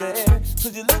stop and stare,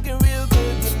 'cause you're looking real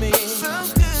good to me. So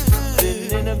good.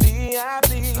 Sitting in a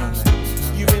VIP,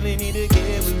 you really need to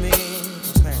get with me.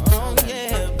 Oh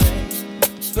yeah,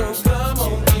 babe. So come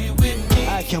on, get with me.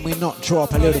 How can we not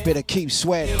drop a little bit of Keep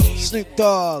Sweat, Snoop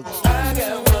Dogg,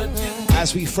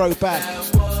 as we throw back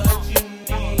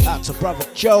out to brother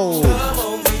Joe,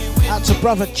 out to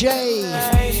brother Jay.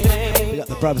 We got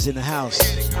the brothers in the house.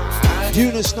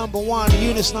 Eunice number 1,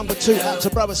 Eunice number 2, out to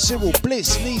brother Cyril,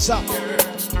 Bliss, knees up,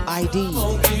 ID.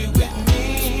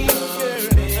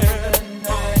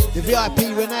 The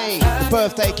VIP Renee, the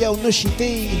birthday girl Nushi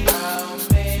D,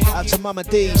 out to Mama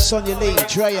D, Sonia Lee,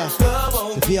 Drea,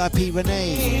 the VIP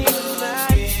Renee,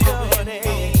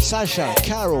 Sasha,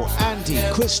 Carol, Andy,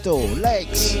 Crystal,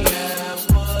 Legs,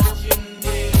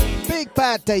 Big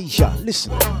Bad Deja,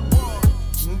 listen.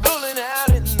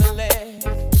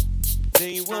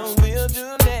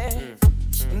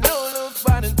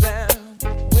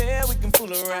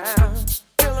 Around.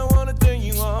 Girl, I wanna turn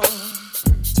you on.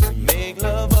 Make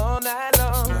love all night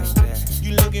long.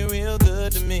 You looking real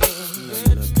good to me.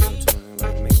 You look good to me,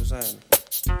 like me. What's happening?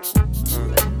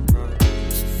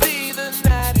 See the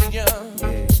night is young.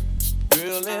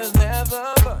 Girl, there's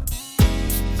never fun.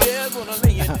 Just wanna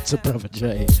lay you down. Out to brother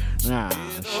Jay. Nah.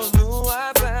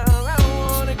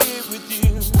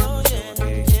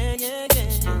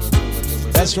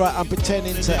 That's right, I'm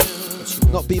pretending to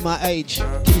not be my age.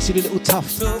 Can you see the little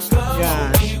tuft?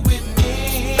 Yeah.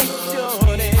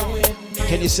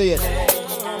 Can you see it?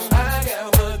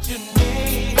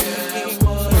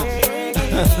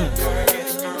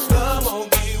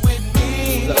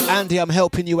 Look, Andy, I'm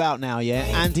helping you out now, yeah?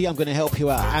 Andy, I'm going to help you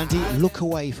out. Andy, look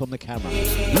away from the camera.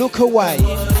 Look away.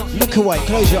 Look away.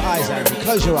 Close your eyes, Andy.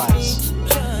 Close your eyes.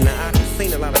 Now, I've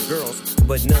seen a lot of girls,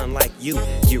 but none like you.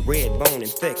 You're red bone and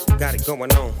thick, got it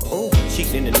going on. Oh,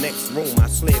 cheating in the next room. I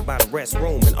slid by the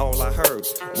restroom and all I heard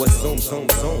was zoom, zoom,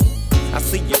 zoom. I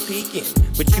see you peeking,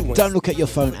 but you don't look at your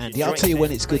phone, Andy. I'll tell you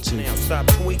when it's good to. Now stop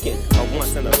tweaking. A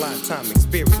once in a lifetime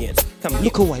experience. Come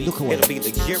look away, look away. It'll be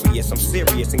luxurious. I'm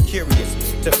serious and curious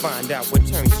to find out what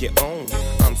turns you on.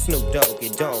 I'm Snoop Doggy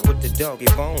Dog with the doggy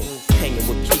bone. Hanging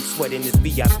with Keith Sweat in this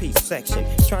VIP section.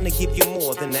 Trying to give you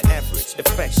more than the average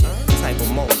affection. Type of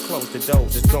mode, close the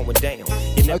doors, it's going down.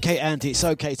 Okay, Andy, it's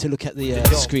okay to look at the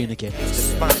screen again.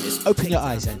 Open your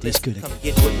eyes, Andy. It's good again. Come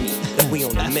get with me, 'cause we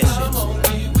on a mission.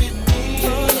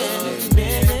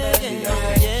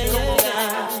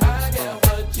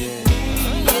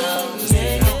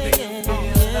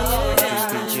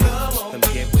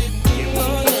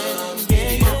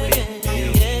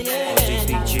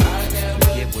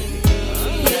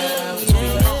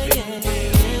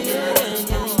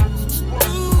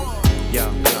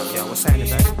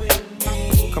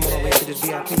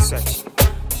 VIP section.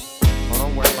 Oh,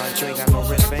 don't worry about it, you ain't got no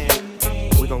wristband.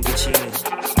 We gon' get you in.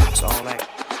 It's all that.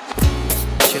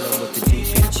 Chillin' with the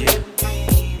DPG.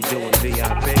 You doing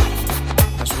VIP.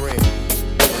 That's real.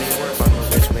 Don't even worry about no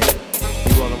wristband.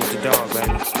 You rollin' with the dog,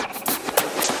 baby.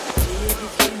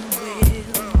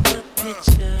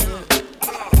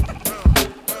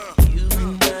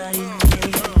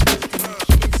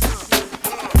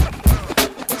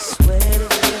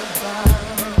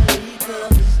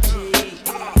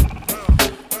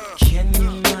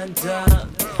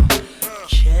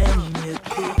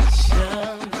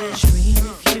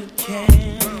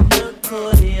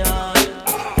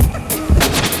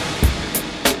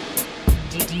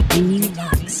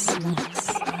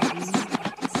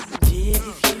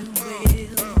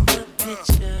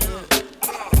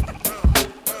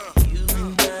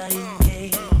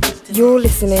 You're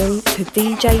listening to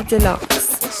DJ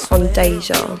Dlux on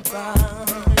Deja.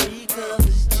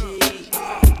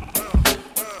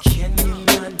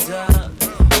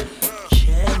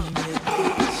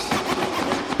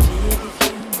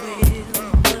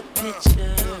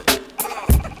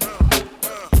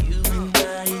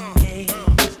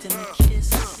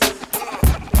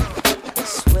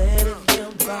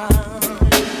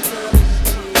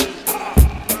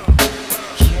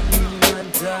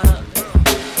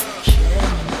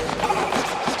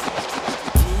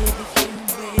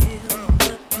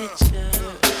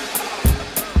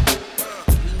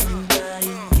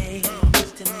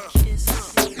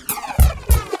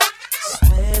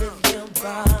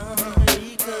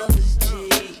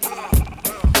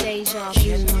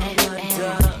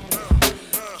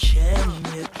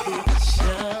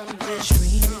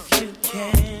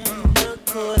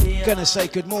 Gonna say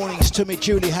good mornings to me,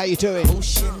 Julie. How you doing?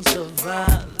 Oceans of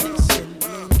violence and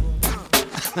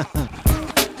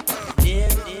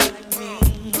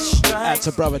Out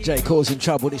to Brother Jay causing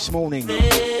trouble this morning.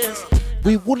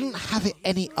 We wouldn't have it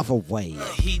any other way.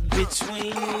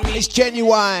 It's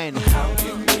genuine. How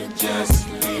can you just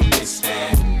leave me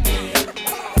standing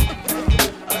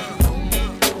alone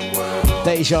in the world?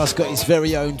 Deja's got his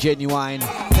very own genuine.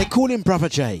 They call him Brother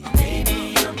Jay.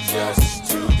 Maybe I'm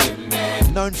just too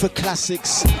demanding. Known for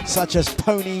classics such as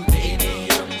Pony. Maybe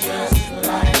I'm just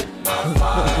like my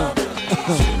father.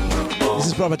 This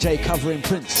is Brother Jay covering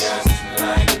Prince. Just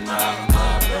like my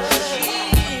mother.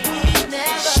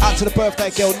 Out to the birthday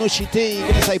girl Nushi D.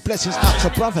 Gonna say blessings out to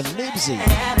brother Nibsy.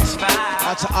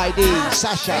 Out to ID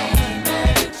Sasha.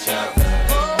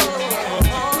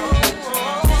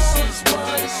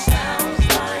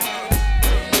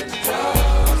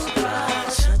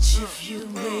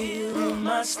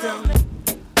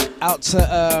 Out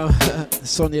to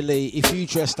Sonia Lee. If you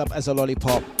dressed up as a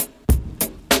lollipop,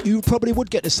 you probably would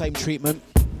get the same treatment.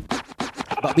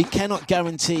 But we cannot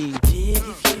guarantee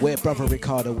where Brother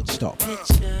Ricardo would stop.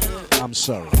 I'm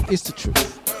sorry, it's the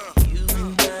truth.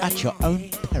 At your own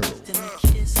peril.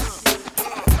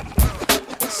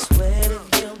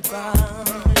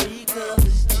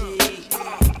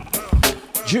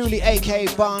 Julie aka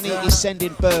Barney is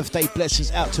sending birthday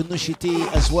blessings out to Nushi D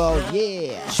as well.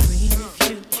 Yeah.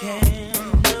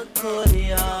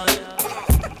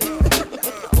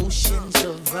 Oceans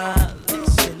of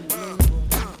violence and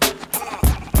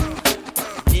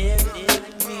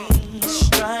enemy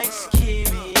strikes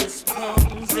curious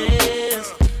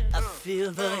poses. I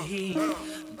feel the heat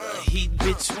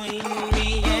between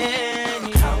me and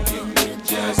you. How can you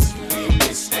just leave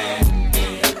me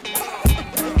standing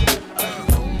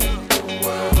alone in the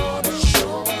world? A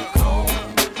sure cold.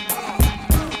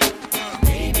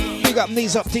 Big up,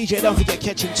 knees up, DJ. Don't forget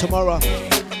catching tomorrow.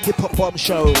 Hip Hop Bomb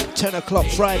Show, 10 o'clock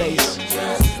Fridays.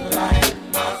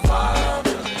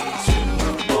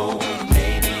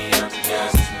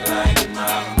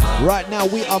 Right now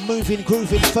we are moving,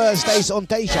 grooving Thursdays on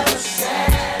Deja.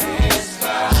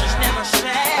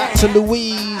 Out to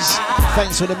Louise,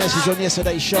 thanks for the message on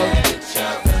yesterday's show.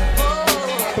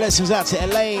 Blessings out to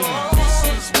Elaine.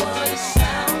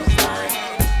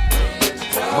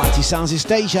 Mighty Sounds is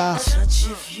Deja.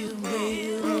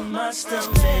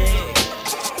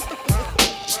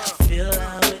 Feel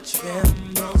how it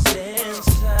trembles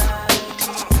inside.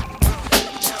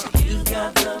 Now you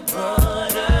got the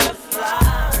butterflies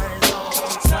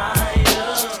on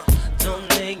tighter. Don't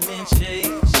make me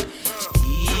change.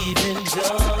 Even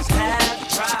those have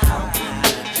tried.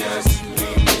 Just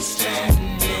leave me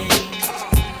standing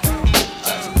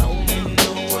alone in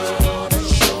the world. A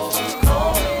sure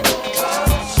cold.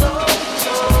 So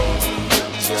cold.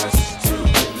 I'm just too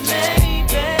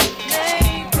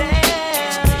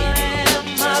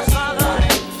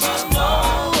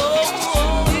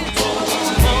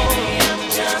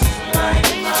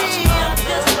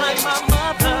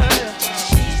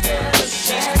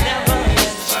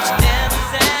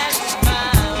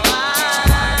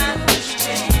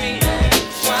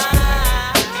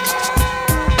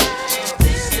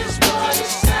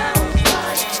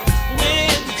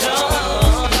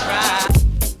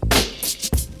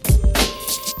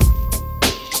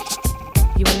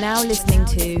You are now listening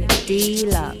to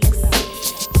Dlux.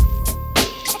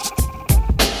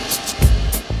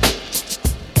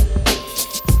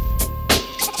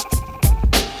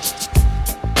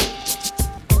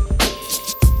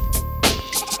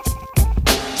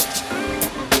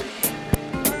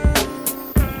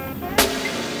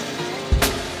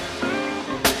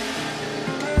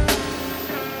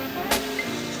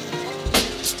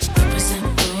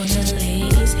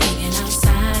 Hanging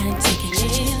outside, taking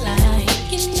it like,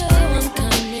 you know I'm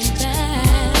coming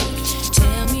back.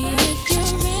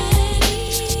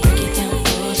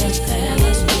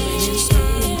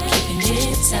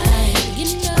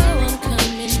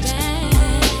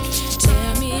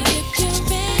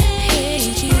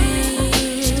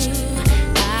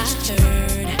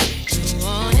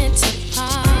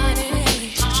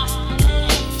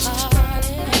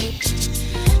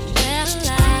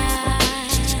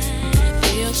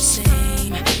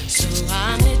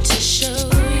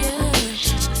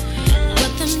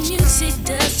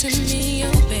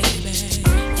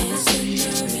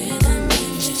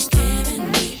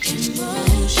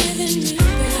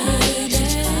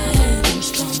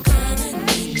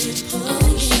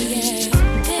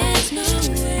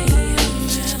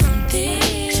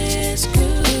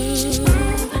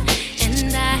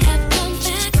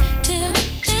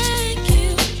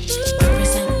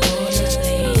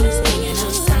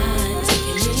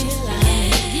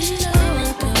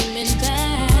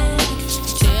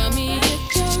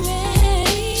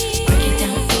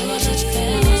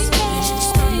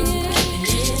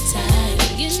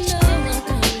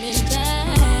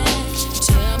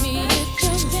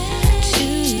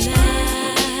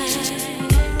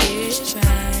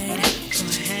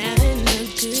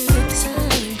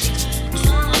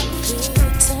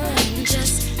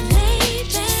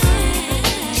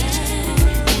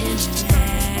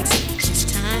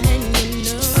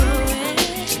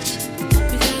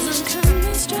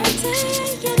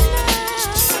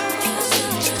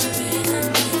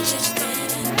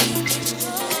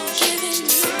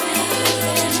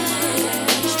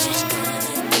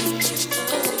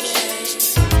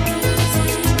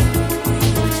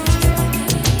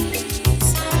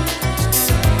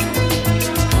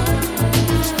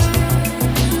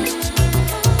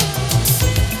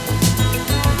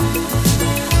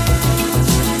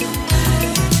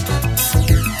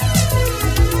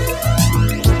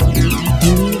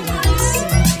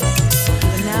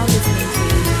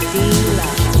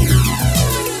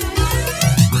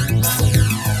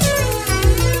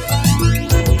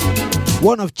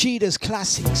 One of Cheetah's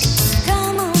classics.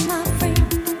 Come on, my friend,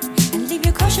 and leave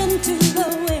your caution to the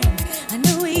wind. I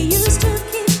know we used to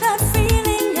keep that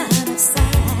feeling out of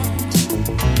sight.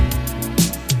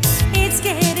 It's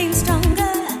getting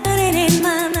stronger, running in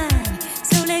my mind.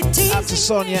 So let Jesus Out to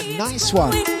Sonia, nice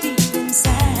one. deep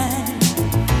inside.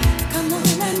 Come on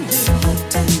and do what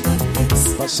temper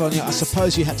is. But Sonia, I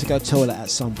suppose you had to go to toilet at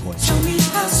some point. Show me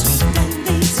how sweet and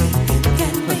easy it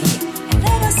can be, and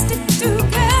let us stick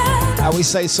together. How we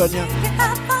say, Sonia?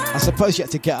 I suppose you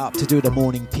had to get up to do the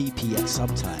morning pee-pee at some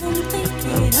time.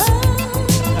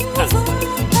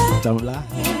 Don't lie.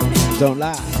 Don't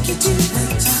lie.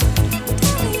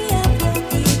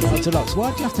 Oh, Dlux,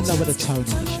 why do you have to lower the tone on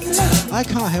the show? I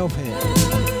can't help it.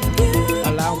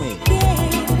 Allow me.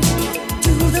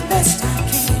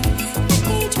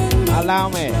 Allow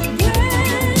me.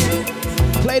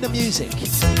 Play the music.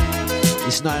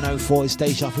 It's 904, it's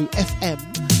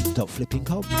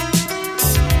dejavufm.com.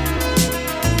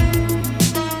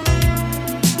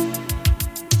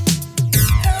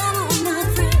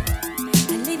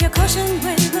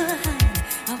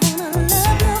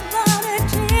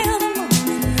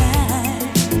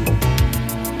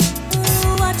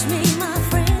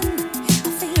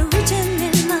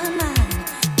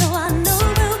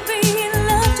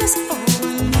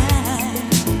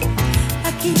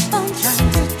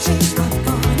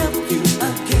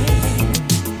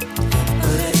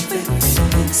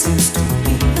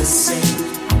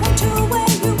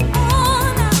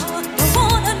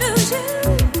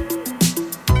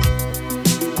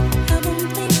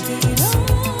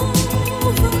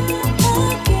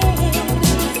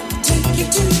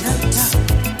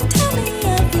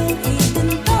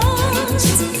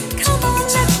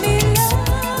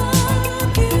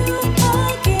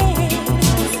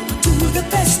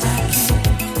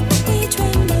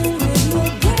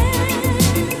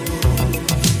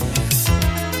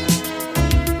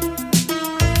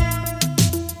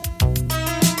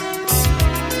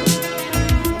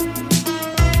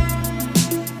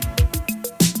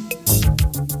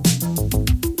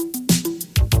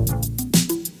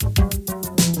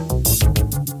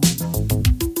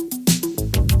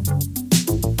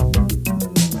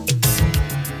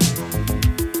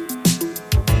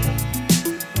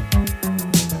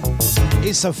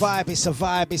 It's a vibe, it's a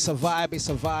vibe, it's a vibe, it's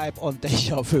a vibe on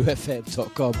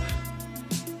dejavufm.com.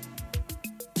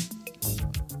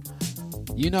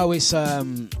 You know, it's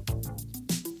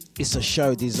a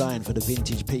show designed for the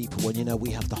vintage people when, you know, we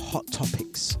have the hot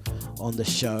topics on the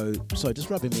show. Sorry,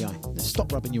 just rubbing my eye.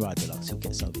 Stop rubbing your eye, Dlux. He'll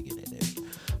get something in it. There we go.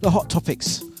 The hot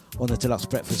topics on the Dlux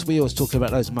Breakfast. We always talk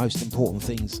about those most important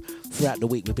things throughout the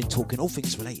week. We've been talking all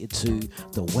things related to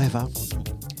the weather.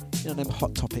 You know, them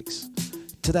hot topics.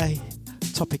 Today,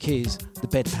 topic is the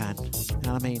bedpan. You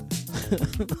know what I mean?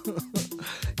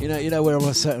 you know we're on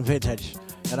a certain vintage.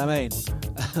 You know what I mean?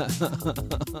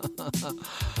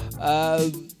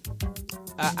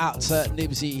 Out to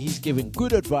Nibsy, he's giving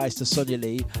good advice to Sonia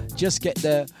Lee. Just get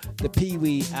the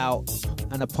pee-wee out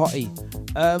and a potty.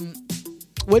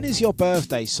 When is your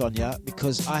birthday, Sonia?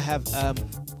 Because I have, I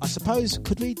suppose,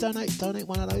 could we donate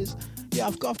one of those? Yeah,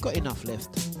 I've got enough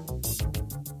left.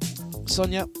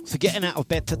 Sonia, for getting out of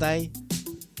bed today,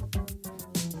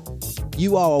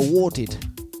 you are awarded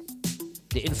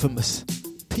the infamous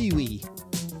pee-wee.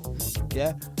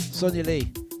 Yeah, Sonia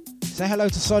Lee. Say hello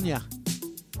to Sonia.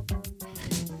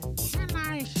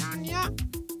 Hello, Sonia.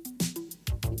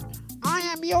 I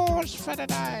am yours for the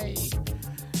day.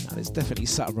 No, there's definitely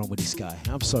something wrong with this guy.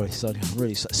 I'm sorry, Sonia.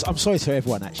 I'm sorry to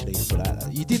everyone actually for that.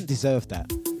 You didn't deserve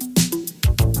that.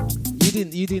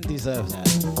 You didn't deserve that.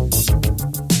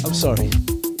 I'm sorry.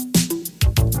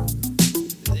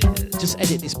 Just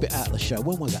edit this bit out of the show.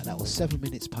 When was that? That was 7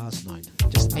 minutes past 9.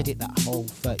 Just edit that whole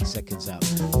 30 seconds out.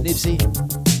 Nibsy,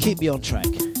 keep me on track.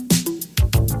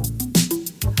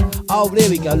 Oh, there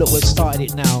we go. Look, we've started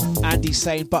it now. Andy's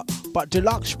saying, but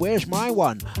Dlux, where's my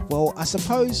one? Well, I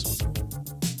suppose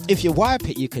if you wipe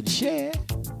it, you can share.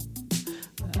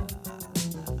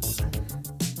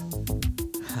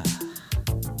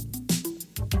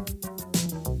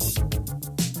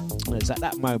 It's at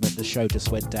that moment the show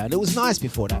just went down. It was nice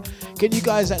before that. Can you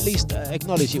guys at least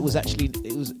acknowledge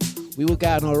we were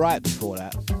going all right before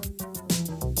that?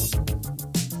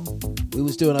 We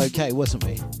was doing okay, wasn't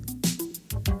we?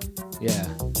 Yeah.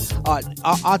 Alright,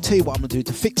 I'll tell you what I'm going to do.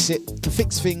 To fix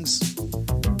things,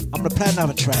 I'm going to play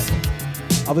another track.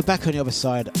 I'll be back on the other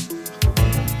side.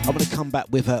 I'm going to come back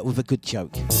with a good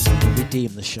joke.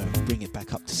 Redeem the show. Bring it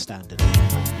back up to standard.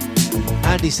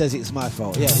 Andy says it's my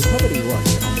fault. Yeah, it probably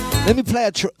was. Let me play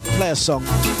a song,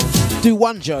 do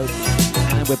one joke,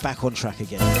 and then we're back on track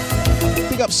again.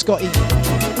 Big up Scotty.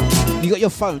 You got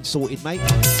your phone sorted, mate?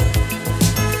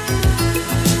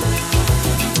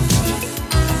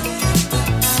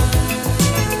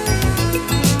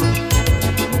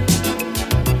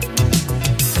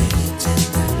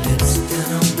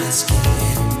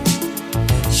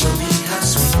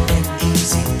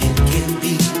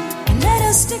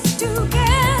 Stick together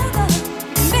and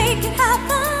make it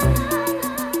happen.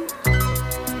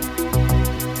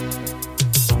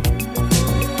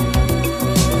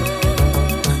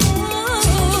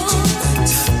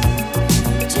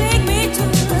 Take me to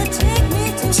the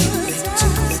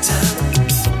top.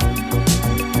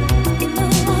 You know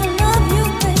I love you,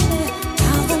 baby. I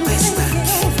won't take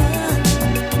it over.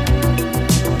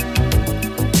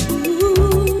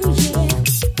 Ooh, yeah.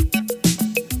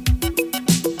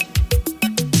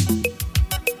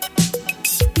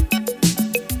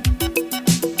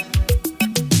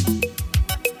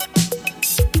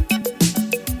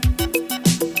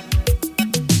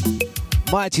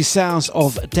 Mighty sounds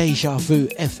of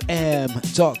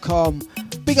dejavufm.com.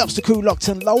 Big ups to crew locked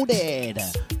and loaded.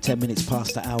 10 minutes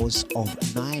past the hours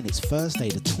of 9. It's Thursday,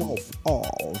 the 12th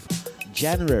of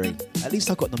January. At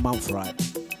least I got the month right.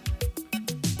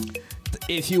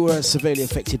 If you were severely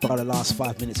affected by the last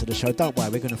 5 minutes of the show, don't worry,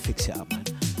 we're going to fix it up, man.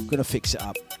 We're going to fix it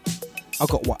up. I've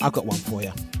got one for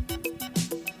you.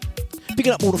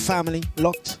 Picking up all the family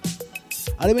locked.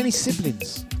 Are there any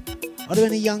siblings? Are there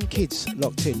any young kids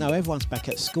locked in? No, everyone's back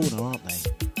at school now, aren't they?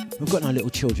 We've got no little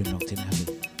children locked in, have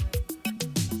we?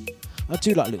 I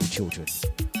do like little children.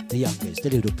 The youngers, the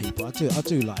little people. I do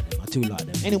like them. I do like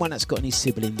them. Anyone that's got any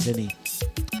siblings, any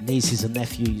nieces and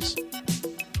nephews.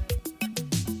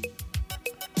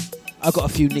 I've got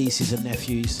a few nieces and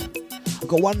nephews. I've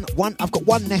got one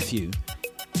nephew.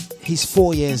 He's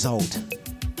 4 years old.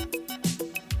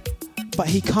 But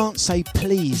he can't say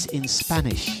please in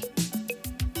Spanish.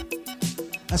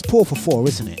 That's poor for 4,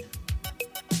 isn't it?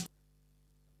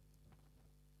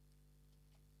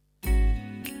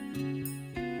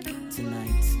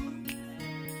 Tonight,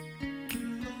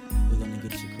 we're gonna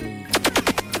get you grooving.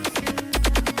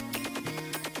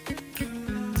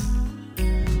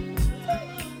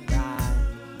 Right,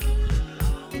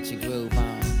 get your groove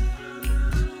on.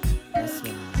 That's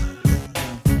right.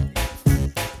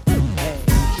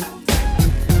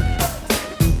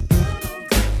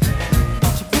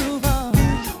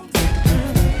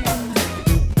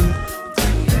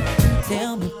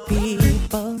 Tell me,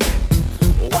 people,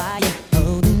 why you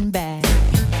holding back?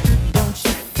 Don't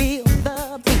you feel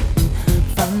the beat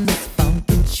from this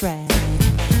funky track?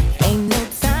 Ain't no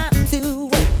time to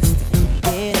waste.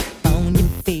 Get up on your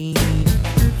feet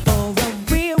for a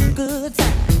real good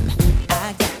time.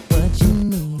 I got what you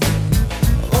need.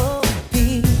 Oh,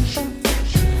 people,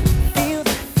 feel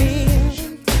the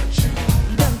feeling.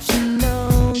 Don't you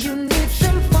know you need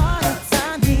some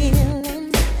part-time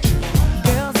healing?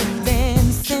 Girls are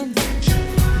dancing,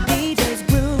 DJs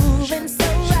grooving so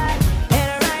right.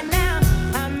 And right now,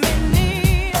 I'm in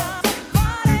need of a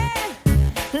party.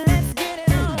 Let's get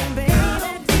it on, baby.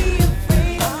 Don't be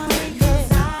afraid of me,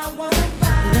 'cause I won't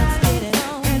fight. Let's get it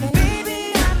on, and baby,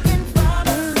 I can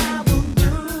promise I will do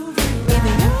you right. If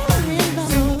you're in the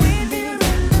mood,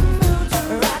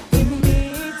 rock with me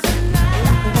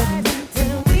tonight.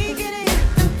 Till we get it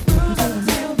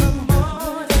till the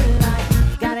morning light.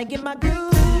 Gotta get my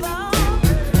groove on.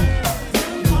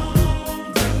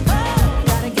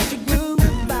 Gotta get your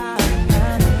groove on.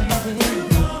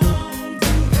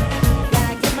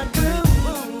 Gotta get my groove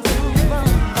on.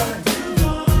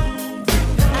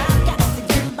 I've got to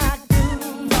get my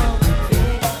groove on.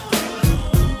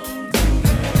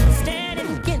 Standing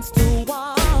against the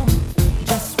wall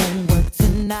just won't work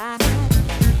tonight.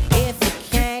 If you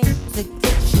came to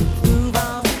get your groove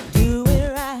on, do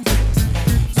it right.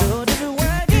 So just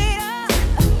work it up.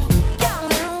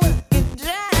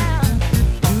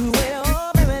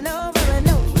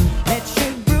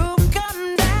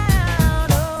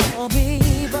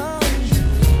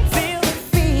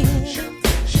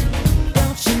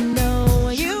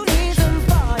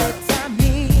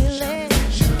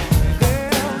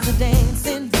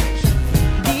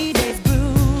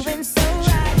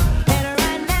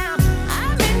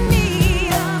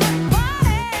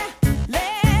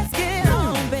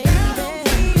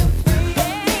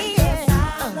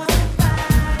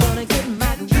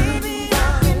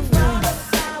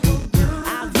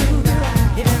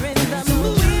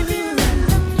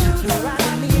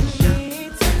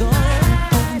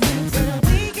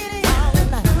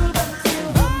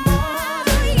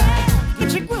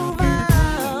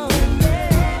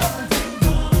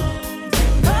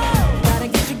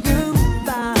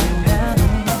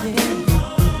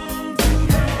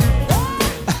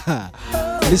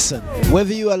 Listen,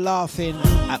 whether you are laughing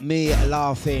at me,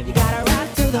 laughing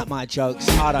at my jokes,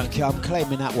 I don't care. I'm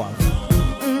claiming that one.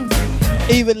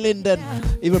 Even Lyndon,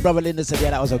 even brother Lyndon said,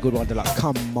 yeah, that was a good one. They're like,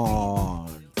 come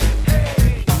on.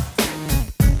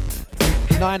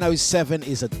 907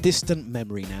 is a distant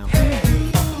memory now.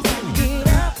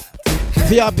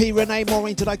 VIP Renee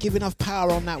Maureen, did I give enough power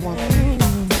on that one?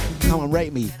 Come on,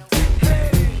 rate me.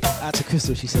 Out to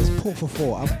Crystal, she says, 4 for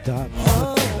 4, I'm done.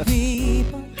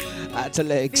 Out to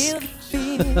Legs.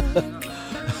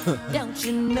 Don't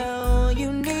you know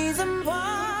you need some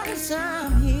water,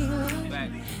 some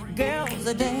healing? Girls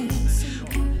are dancing,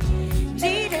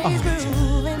 DJ's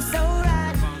moving so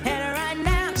right, and right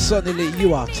now. Suddenly,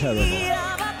 you are terrible.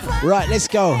 Right, let's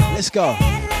go. Let's go.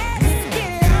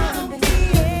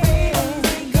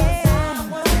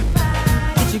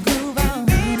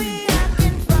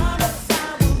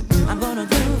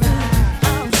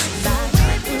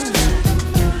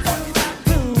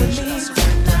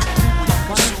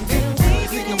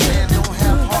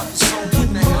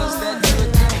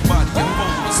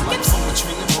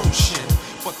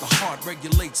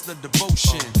 The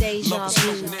devotion, love is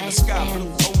floating in the sky,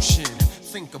 blue ocean.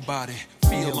 Think about it,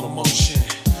 feel emotion.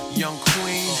 Young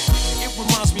queen, it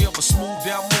reminds me of a smooth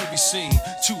down movie scene.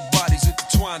 Two bodies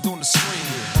intertwined on the screen.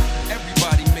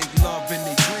 Everybody make love in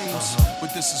their dreams,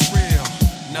 but this is real.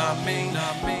 Nah, I mean,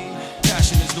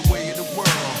 passion is the way of the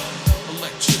world.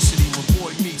 Electricity when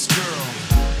boy meets girl,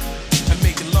 and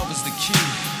making love is the key.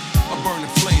 A burning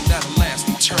flame that'll last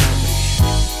eternally.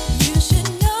 You should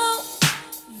know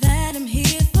that I'm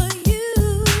here.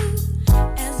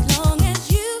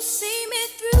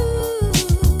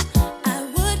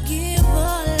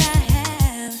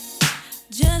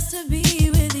 To be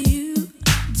with you,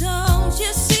 don't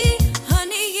you see,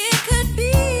 honey, it could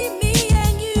be me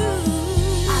and you.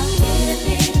 I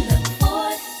really look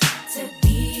forward to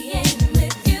being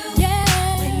with you.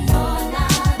 Yeah. When you're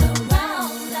not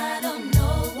around, I don't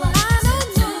know what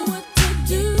to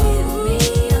do. You give me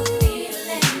a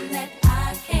feeling that I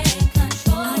can't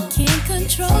control. I can't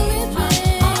control it, babe.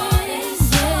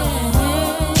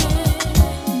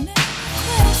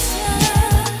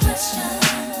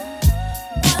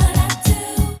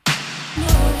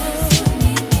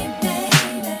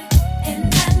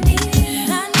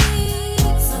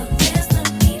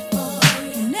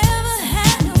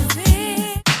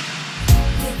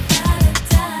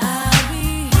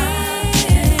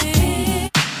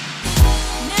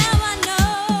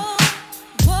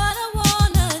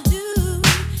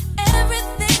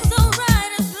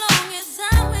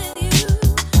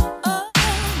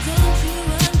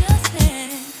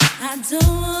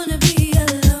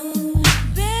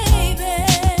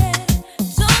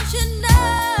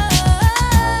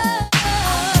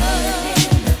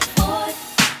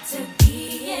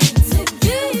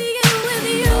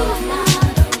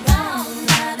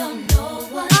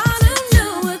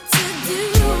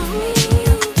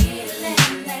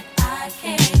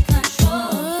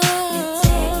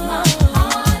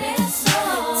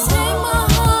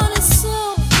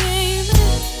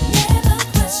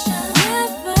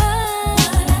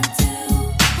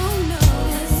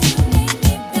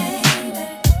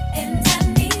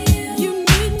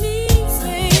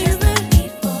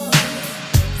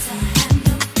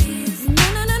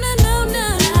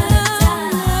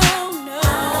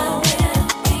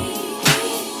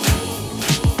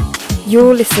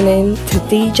 You're listening to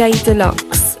DJ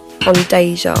Dlux on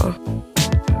Deja.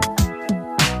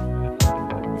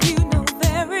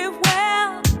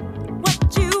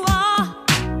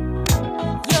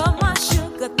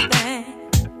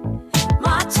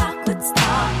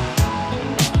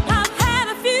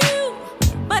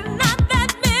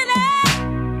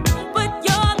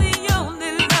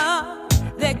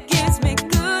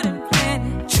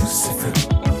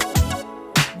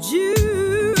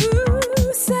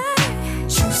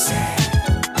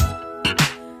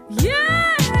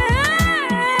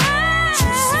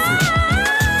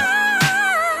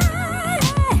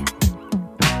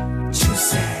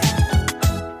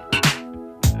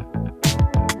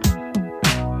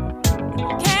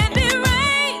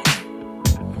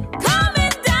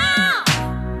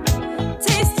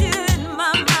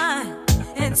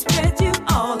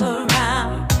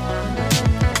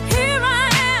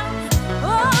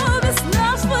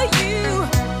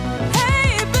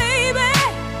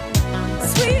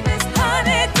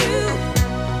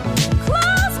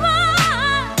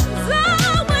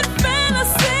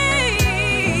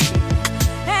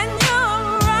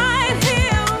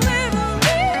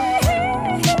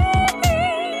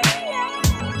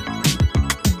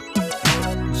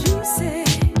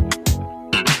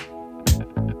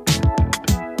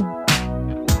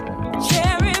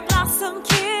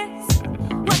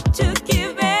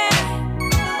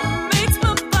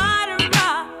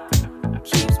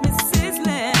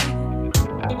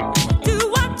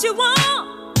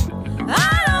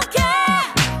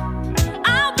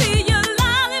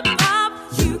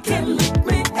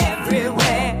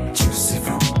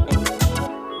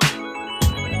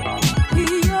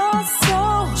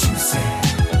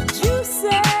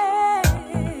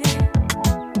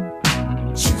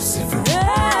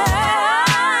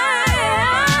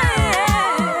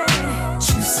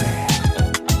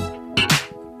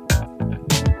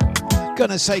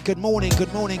 Gonna say good morning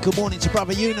to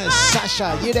Brother Eunice,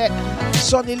 Sasha, you there?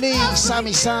 Sonny Lee,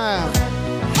 Sammy Sam.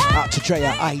 Out to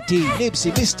Drea, ID,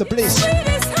 Nibsy, Mr. Bliss.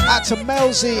 Out to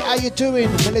Melzy, how you doing?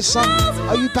 Melissa,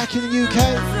 are you back in the UK?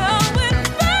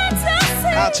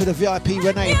 Out to the VIP,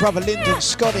 Renee, Brother Lyndon,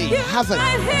 Scotty, Haven,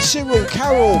 Cyril,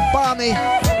 Carol, Barney,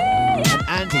 and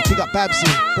Andy. Big up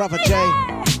Babsy, Brother Jay,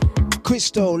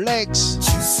 Crystal, Legs,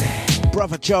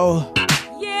 Brother Joe.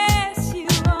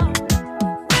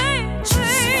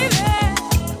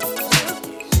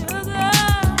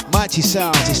 Mighty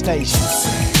Sounds, the station.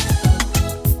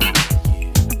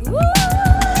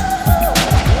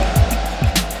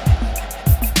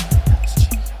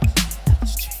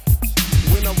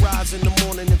 When I rise in the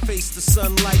morning and face the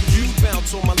sunlight, you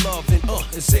bounce on my love and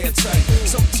it's airtight.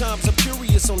 Sometimes I'm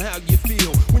curious on how you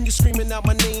feel when you're screaming out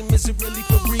my name. Is it really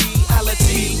for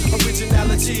reality?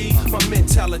 Originality, my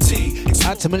mentality.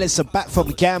 Out to Melissa back from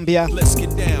Gambia. Let's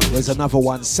get down. There's another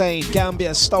one saying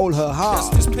Gambia stole her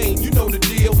heart. This pain, you know the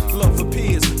deal. Love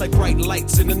appears like bright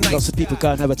lights in the night. Lots of people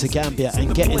going over to Gambia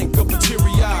and getting that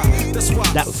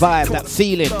vibe, that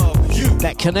feeling,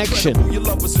 that connection.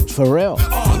 For real.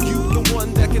 Are you the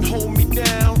one that can hold me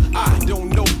down? I don't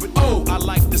know, but I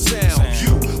like the sound.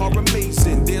 You are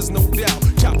amazing, there's no doubt.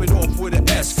 Chop it off with an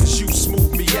S, cause you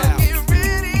smooth me out.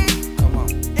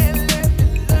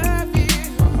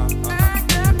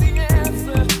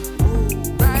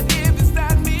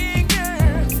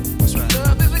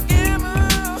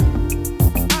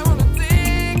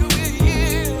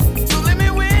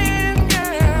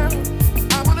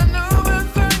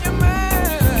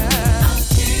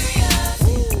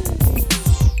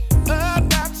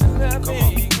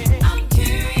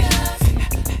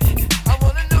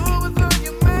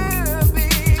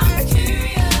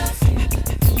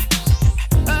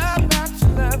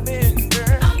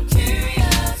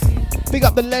 Big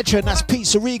up the legend, that's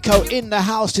Pizza Rico in the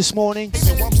house this morning.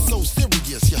 Yo, I'm so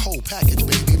serious, your whole package,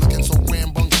 baby, looking so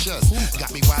rambunctious.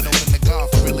 Got me wide open to God,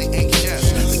 for really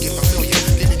anxious. To get familiar,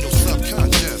 get in your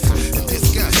subconscious. And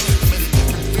discuss many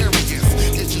different variants.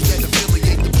 Issues that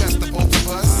affiliate the best of both of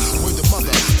us. We're the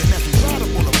mother, and that's right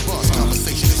up on the bus.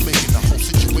 Conversation is making the whole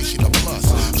situation a plus.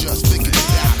 Just thinking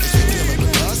it out, is it dealing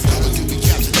with us? Or do we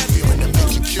capture that feeling that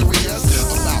makes you curious?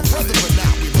 About whether or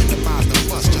not we minimize the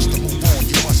fuss. Just to move on,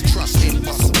 you must trust in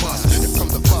bus. And from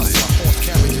the bus, our horse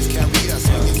carriages carry us.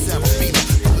 In Savabina,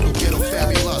 a little ghetto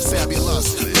fabulous, fabulous.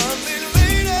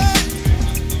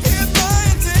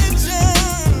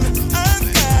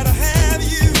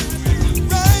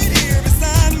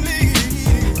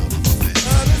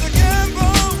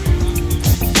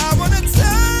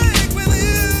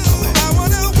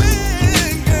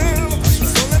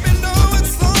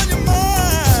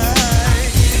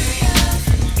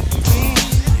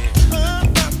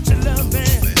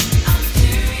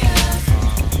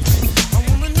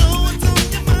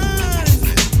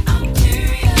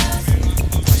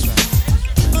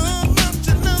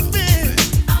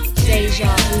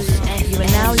 You are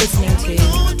now listening to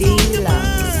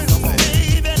Dlux.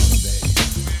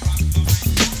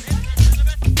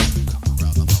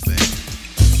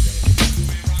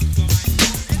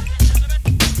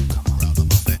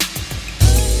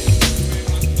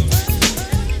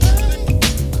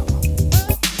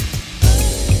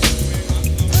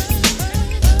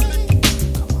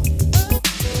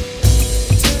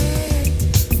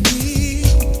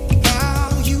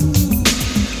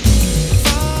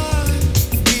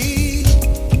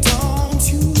 Don't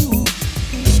you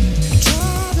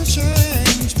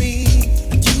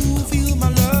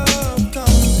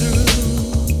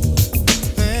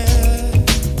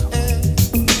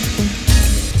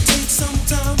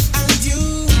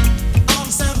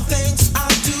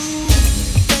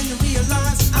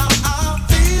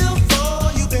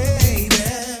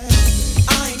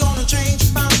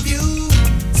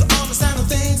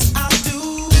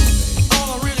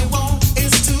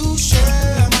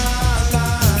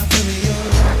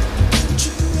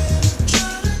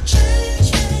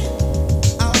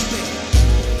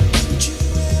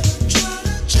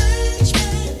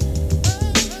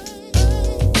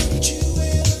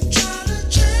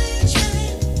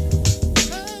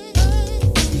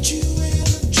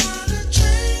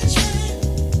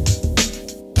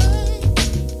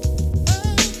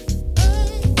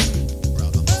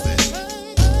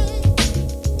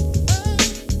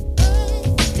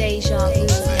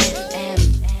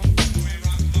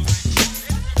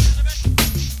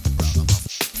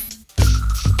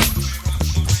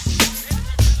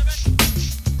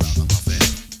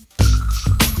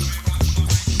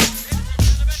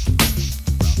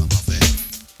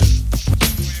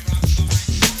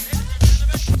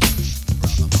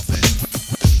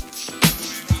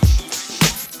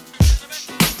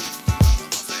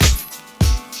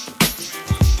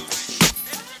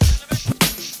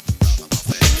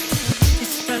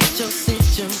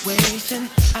situation.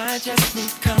 I just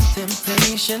need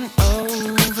contemplation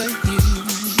over you.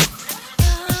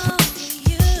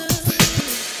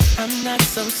 I'm not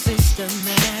so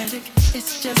systematic.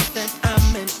 It's just that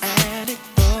I'm an addict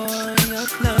for your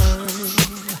love.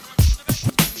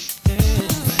 Yeah.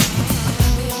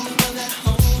 I'm the only one that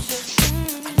holds you.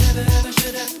 I never ever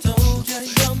should have told you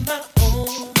you're my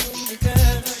only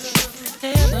girl.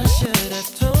 Never should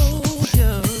have told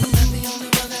you. I'm the only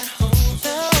one that holds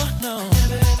you. No,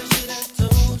 never ever should have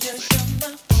told you you're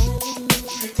my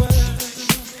only girl.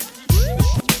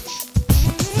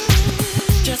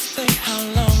 Just think how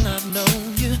long I've known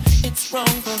you. It's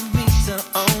wrong for me to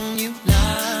own you.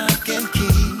 Lock and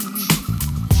key.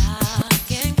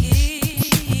 Lock and key.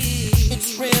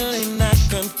 It's really not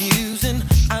confusing.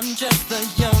 I'm just a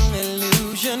young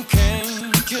illusion.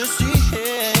 Can't you see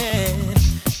it?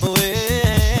 Oh,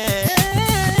 yeah.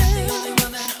 I'm the only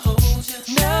one that holds you.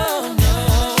 No, no.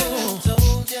 I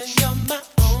told you you're my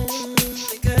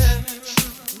only girl.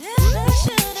 Never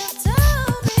should have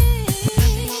told me.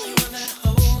 I'm the only one that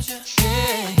holds you.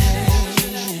 Yeah, yeah.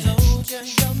 Told you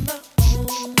you're my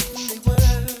only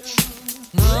world.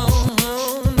 No, no,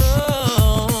 no.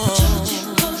 Told you,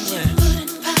 put in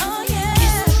power. Oh, yeah.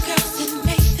 Kiss the girls and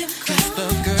make them cry. Kiss the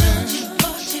girls.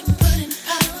 Told you, put in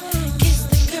power. Kiss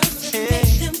the girls and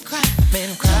make them cry. Make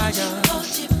them cry, y'all. Told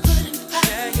you, put in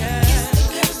power. Yeah, yeah. Kiss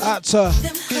the girls. Out to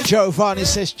Giovanni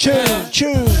says, tune,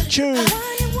 tune, tune.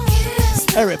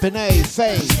 Eric Benet,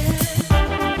 Faye.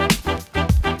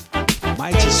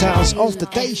 Mighty sounds of the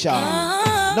Deja.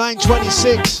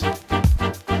 926.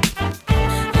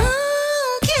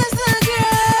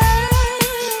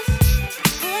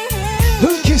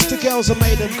 Who kissed the girls and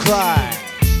made them cry?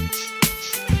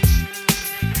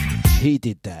 He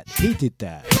did that. He did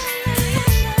that.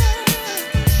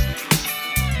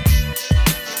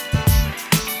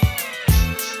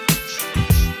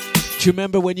 Do you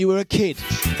remember when you were a kid?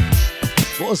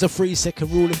 What was the 3-second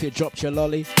rule if you dropped your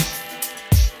lolly?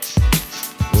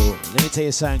 Well, let me tell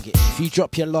you something. If you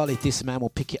drop your lolly, this man will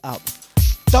pick it up.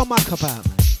 Don't muck about,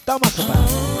 man. Don't muck about.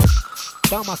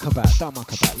 Don't muck about. Don't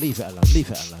muck about. Leave it alone. Leave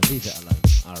it alone. Leave it alone.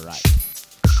 All right.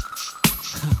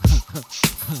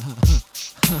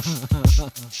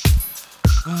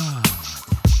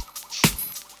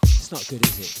 It's not good,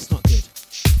 is it? It's not good.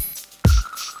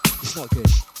 It's not good.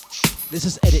 Let's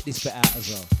just edit this bit out as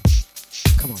well.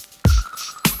 Come on.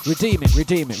 Redeem it,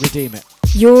 redeem it, redeem it.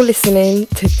 You're listening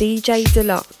to DJ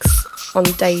Dlux on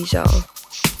Deja.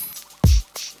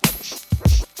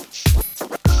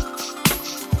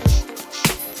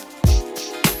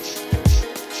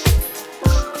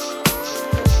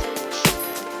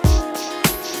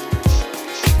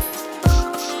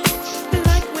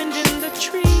 Like wind in the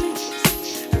trees,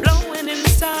 blowing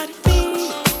inside me.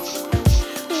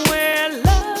 Where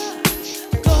love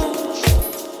goes,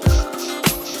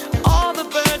 all the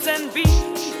birds and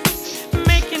bees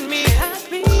making me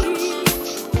happy.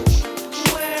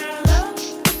 Where love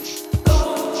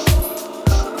goes,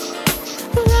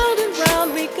 round and round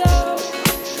we go.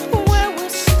 Where we'll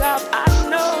stop, I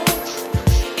know.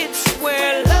 It's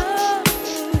where love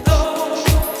goes.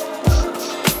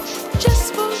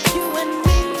 Just for you and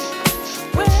me,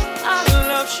 where our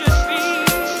love should be.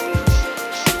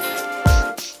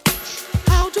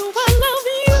 How do I love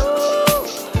you?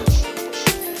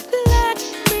 Let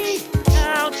me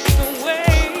count the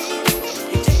ways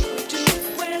you take me to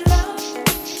where love,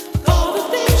 all the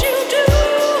things you do,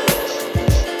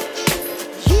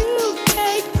 you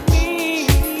take me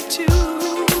to,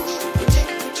 you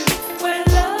take me to where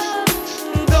love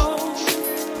goes.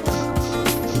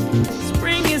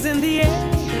 Spring is in the air,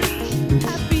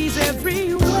 happy's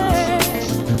everywhere.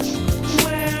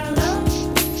 Where love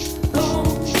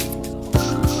goes,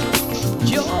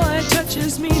 joy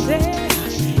touches me there.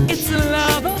 It's a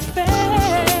love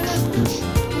affair.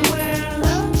 Where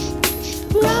love,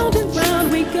 round and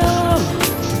round we go.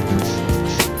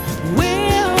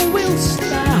 Where we'll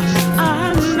stop, I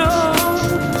know.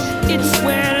 It's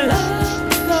where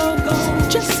love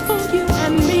goes, just for you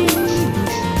and me.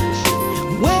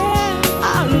 Where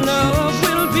our love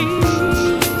will be.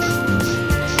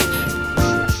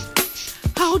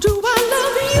 How do I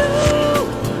love you?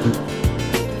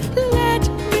 Let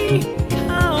me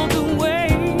count the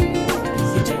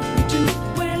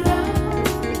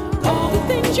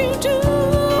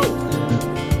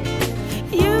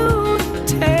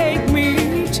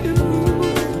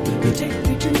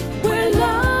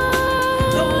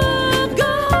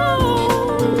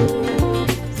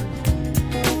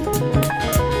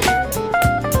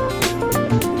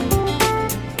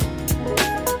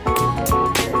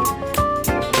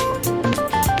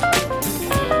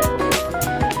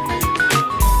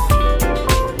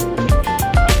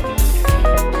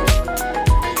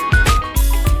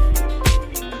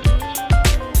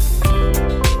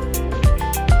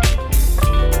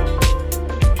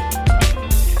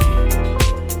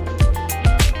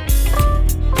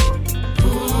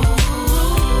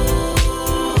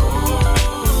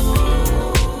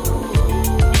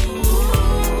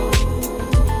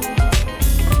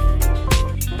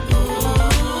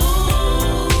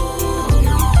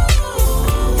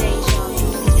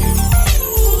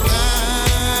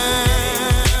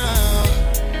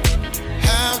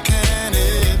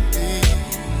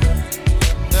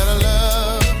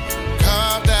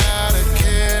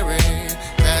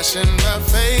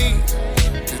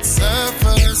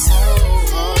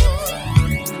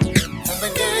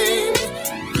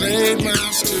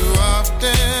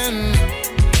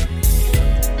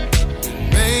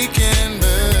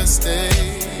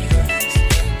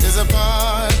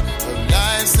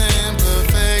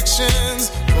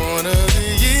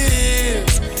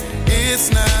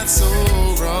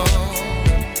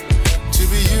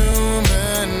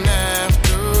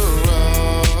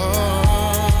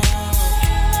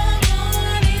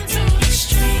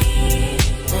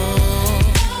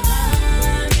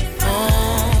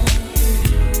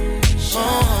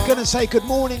to say good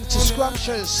morning to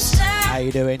Scrumptious. How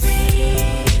you doing?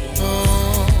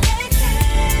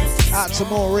 Out to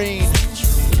Maureen.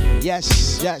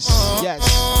 Yes, yes, yes.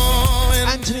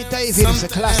 Anthony David is a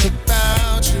classic.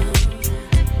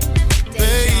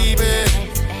 Baby,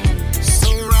 so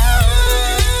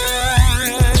right.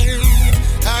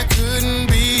 I couldn't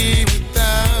be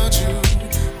without you,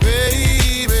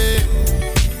 baby.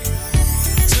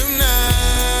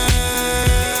 Tonight,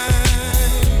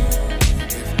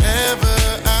 if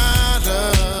ever our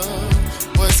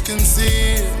love was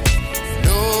concealed,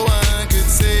 no one could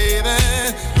say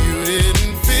that you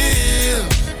didn't feel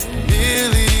a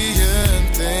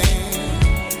million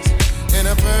things in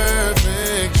a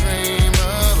perfect dream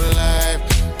of life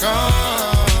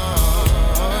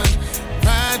gone,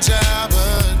 fragile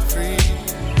but free.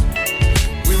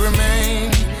 We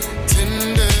remain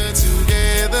tender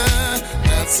together,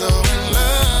 not so in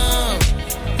love.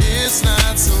 It's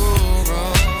not so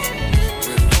wrong.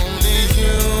 We're only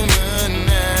human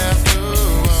after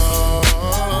all.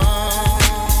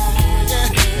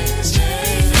 Yes,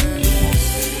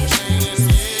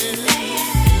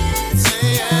 say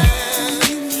yes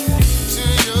to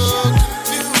your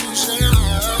confusion.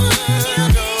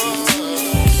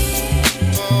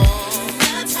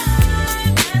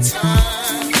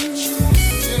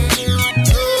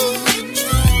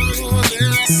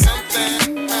 There's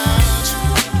something about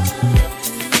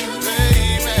you,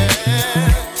 baby,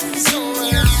 so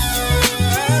right.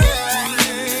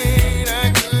 I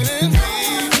couldn't be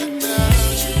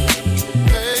without you,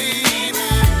 baby.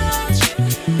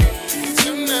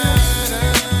 Tonight,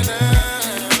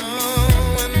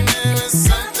 when there is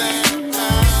something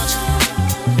about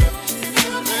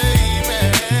you, baby,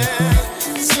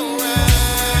 so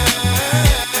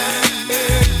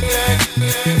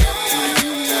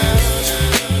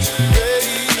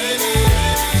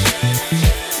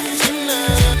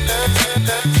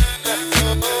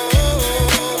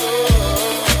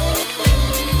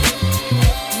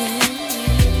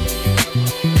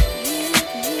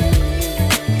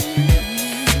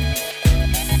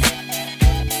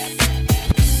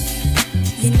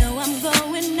You know I'm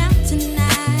going out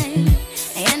tonight,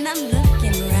 and I'm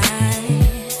looking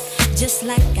right, just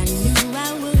like I knew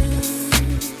I would.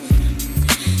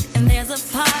 And there's a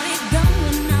party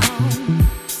going on,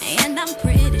 and I'm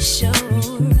pretty sure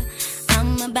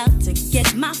I'm about to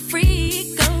get my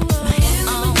freak on.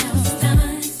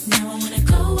 Now I wanna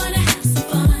go, wanna have some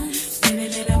fun.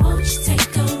 Baby, won't you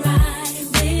take a ride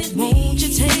with me? Won't you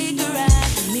take a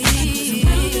ride with me?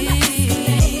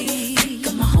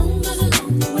 Got my home all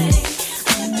along the way.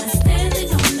 I'm not standing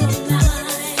on no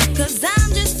line, 'cause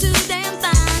I'm just too damn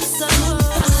fine. So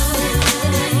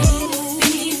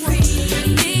be free,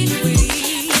 be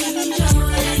free.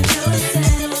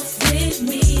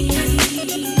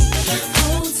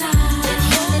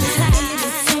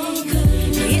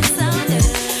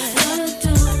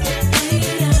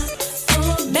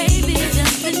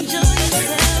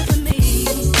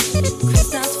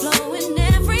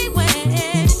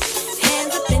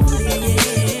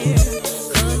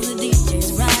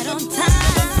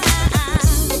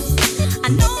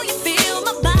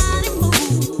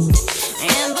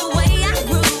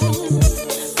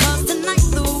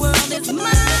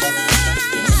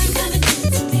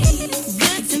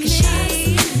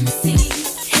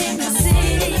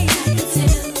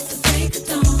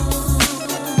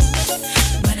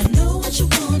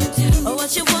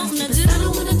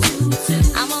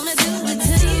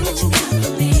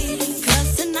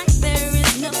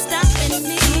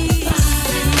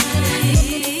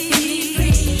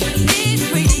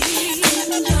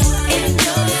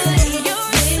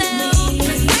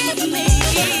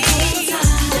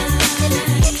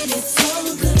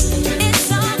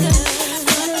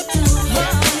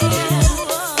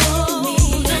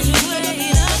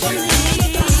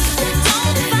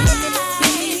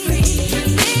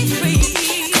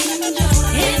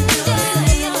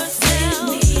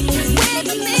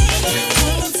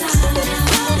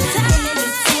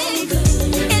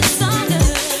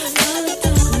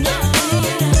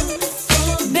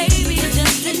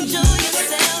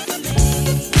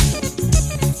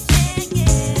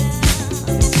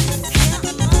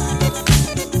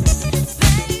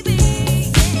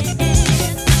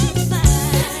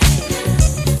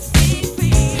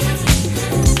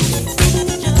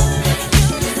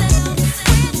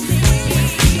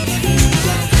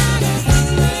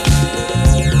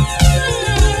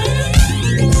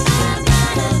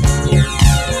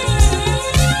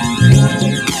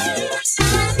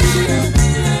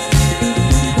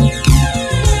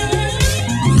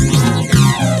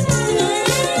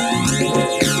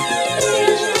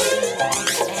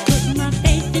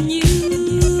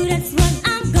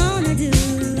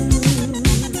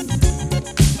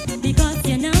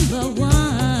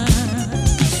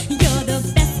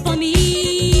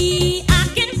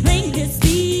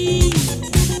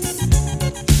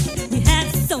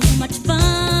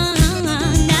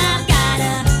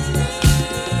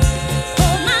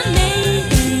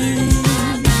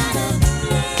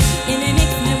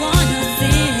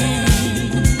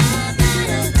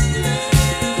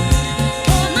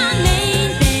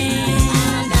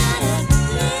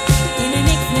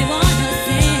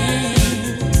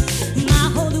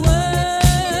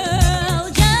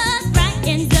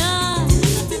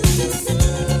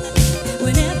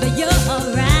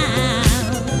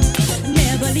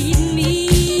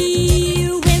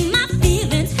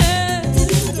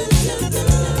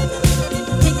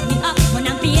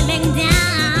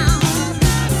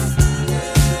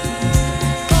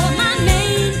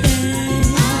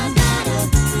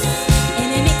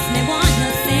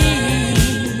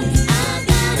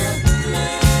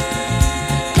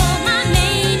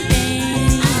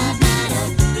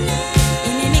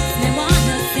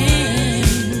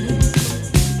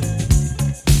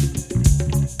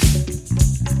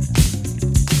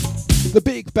 The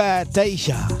big bad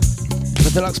Deja.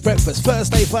 The Deluxe Breakfast.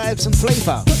 Thursday vibes and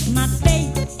flavour. My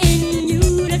faith in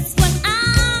you, that's what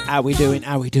I. How we doing?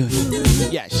 How we doing?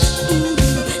 Yes.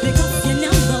 Because you're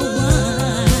number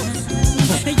one.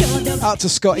 You're the Out to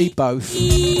Scotty, both.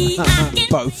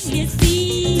 Both. you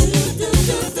see. We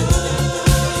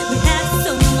have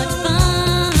so much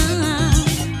fun.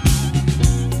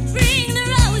 Bring the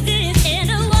roses in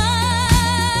a wine.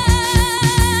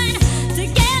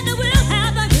 Together we'll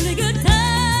have a really good time.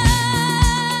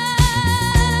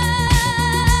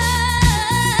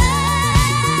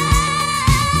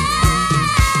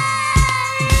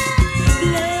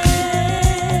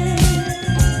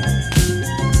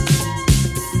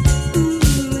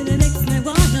 Ooh, and it makes me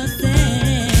wanna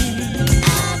sing. I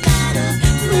gotta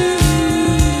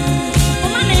for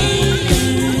my name.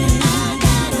 I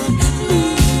gotta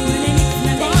and it makes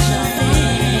me wanna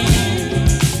sing.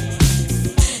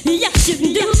 Yes, you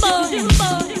can do more.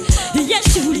 Yes,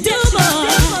 you do more.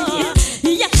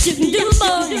 Yes, you can do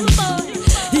more.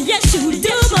 Yes, you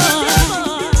do more.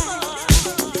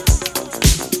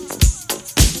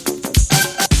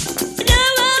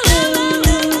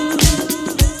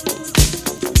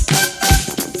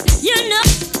 You know.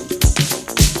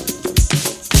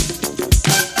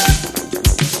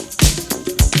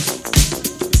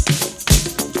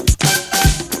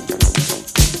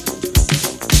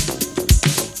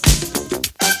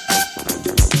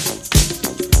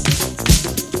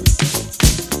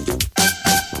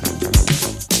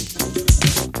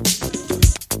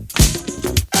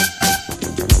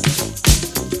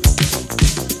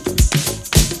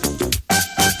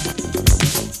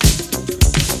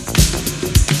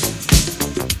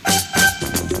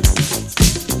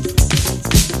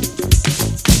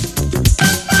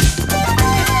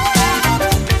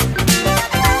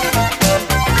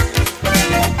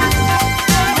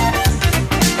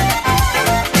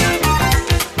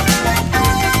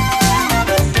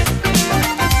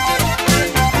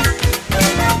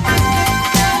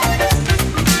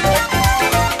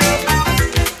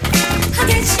 I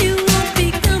guess you won't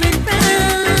be coming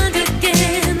round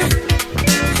again.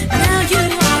 Now you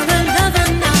are a lover,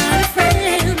 not a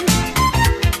friend.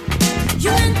 You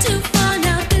went too far,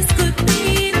 now this could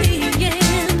be the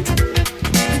end.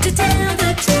 And to tell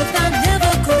the truth, I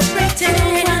never could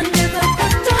pretend. I never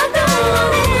thought I don't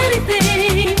want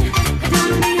anything. I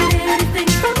don't need anything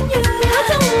from you. I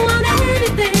don't want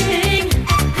anything.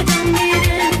 I don't need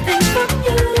anything from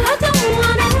you. I don't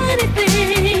want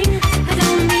anything. I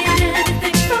don't need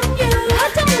anything from you. I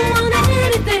don't want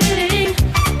anything.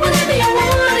 Whatever you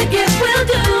want to give, will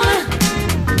do.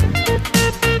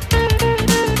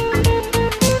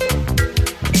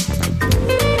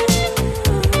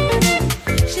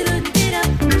 Shouldn't get up,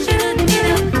 shouldn't get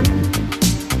up.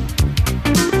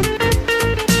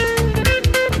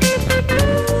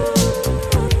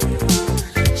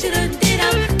 Shouldn't get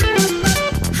up.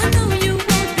 I know you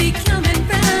won't be coming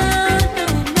round no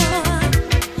more.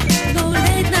 No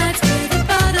late nights with a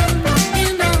bottle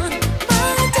knocking on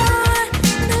my door.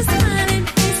 No smiling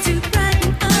face to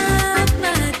brighten up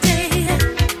my day.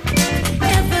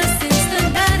 Ever since the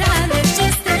night I let you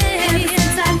stay,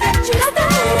 I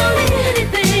don't want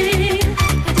anything.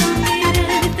 I don't need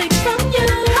anything from you.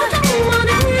 I don't want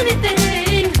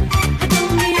anything. I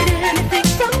don't need anything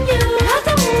from you. I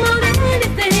don't want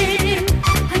anything.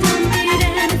 I don't need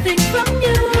anything from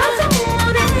you. I don't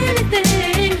want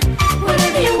anything.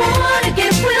 Whatever you want to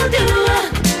give, will do.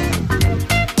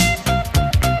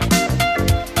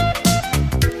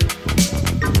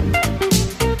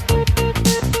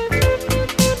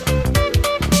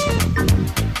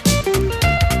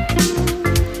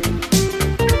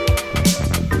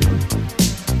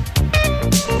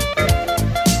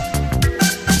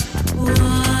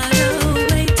 What a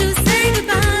way to say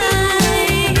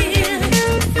goodbye.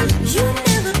 You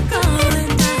never call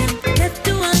and I'm left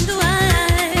to wonder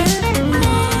why.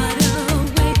 What a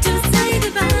way to say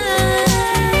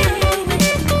goodbye.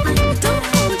 Don't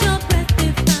hold your breath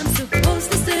if I'm supposed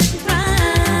to say goodbye.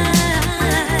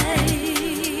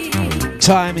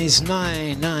 Time is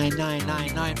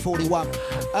 9:41.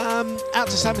 Out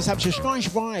to Sam Hampshire. Nice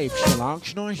vibes,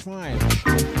 Deluxe. Nice vibes.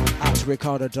 Out to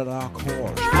Ricardo Dlux.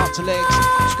 Out to Legs.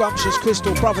 Scrumptious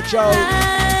Crystal. Brother Joe.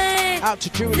 Out to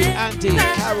Julie, Andy,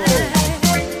 Carol,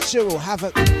 Cyril,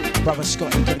 Havoc. Brother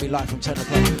Scott is going to be live from 10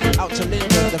 o'clock. Out to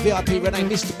Linda, the VIP, Renee,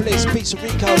 Mr. Bliss, Pizza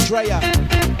Rico, Drea,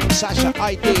 Sasha,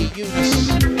 ID, Eunice.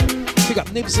 Big up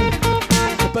Nibsy.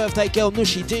 The birthday girl,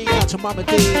 Nushi D. Out to Mama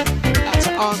D. Out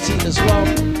to Auntie as well.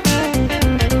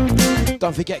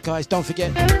 Don't forget, guys, don't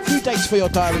forget. A few dates for your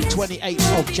diary.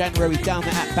 28th of January down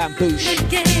there at Bamboosh.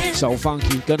 So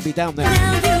funky. Going to be down there.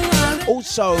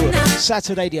 Also,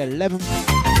 Saturday the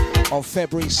 11th of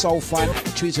February, Soul Fun,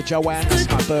 Teresa Joanne, it's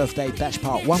my birthday, Bash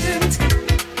Part 1.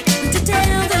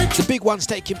 The big one's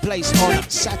taking place on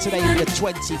Saturday the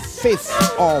 25th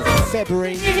of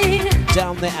February,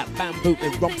 down there at Bamboo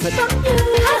in Romford,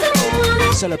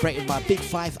 celebrating my Big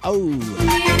 5-0.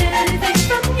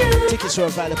 Tickets are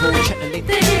available, check the link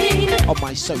on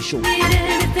my social.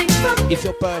 If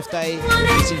your birthday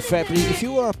is in February, if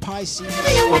you are a Pisces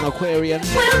or an Aquarian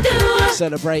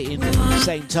celebrating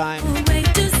same time,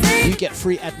 you get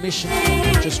free admission.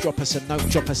 Just drop us a note,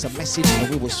 drop us a message, and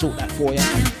we will sort that for you.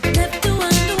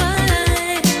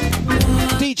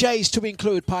 DJs to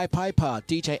include Pi Piper,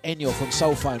 DJ Enyo from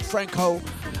Soulphone, Franco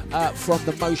from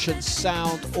The Motion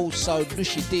Sound, also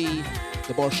Nushi D,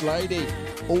 the Bosch Lady.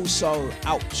 Also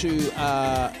out to,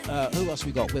 who else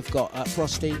we got? We've got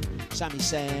Frosty, Sammy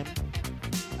Sam,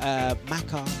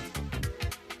 Macca,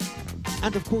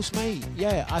 and of course me.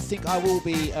 Yeah, I think I will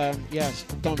be,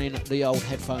 donning the old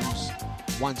headphones,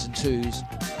 1s and 2s,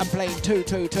 and playing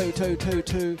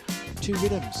two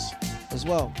rhythms as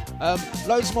well.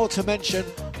 Loads more to mention,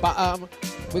 but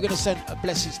we're going to send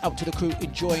blessings out to the crew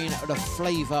enjoying the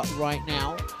flavour right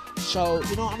now. So,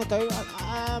 you know what I'm going to do?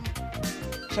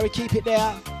 Shall we keep it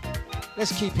there?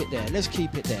 Let's keep it there. Let's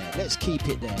keep it there. Let's keep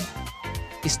it there.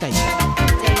 It's Deja.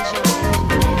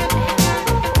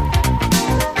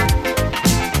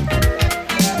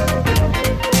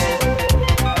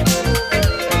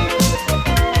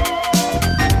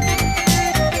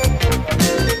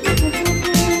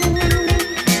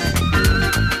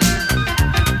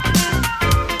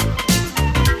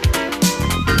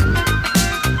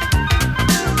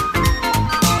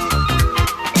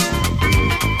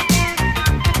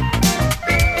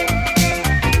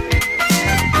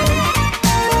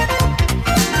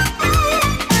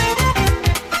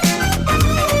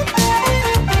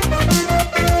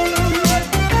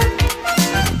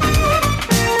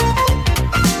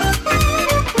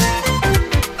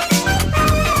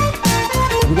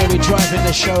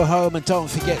 Show home, and don't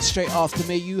forget, straight after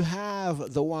me you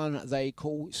have the one they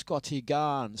call Scotty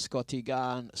Gunn. What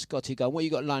you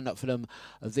got lined up for them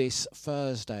this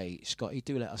Thursday? Scotty,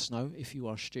 do let us know if you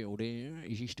are still there.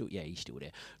 Is he still? Yeah, he's still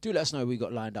there. Do let us know what we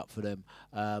got lined up for them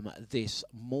this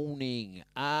morning.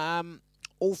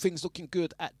 All things looking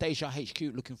good at Deja HQ.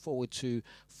 Looking forward to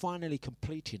finally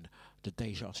completing the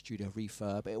Deja Studio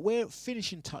refurb. We're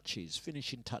finishing touches.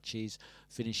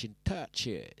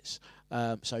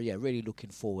 So yeah, really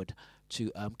looking forward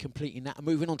to completing that and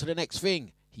moving on to the next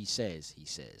thing. He says.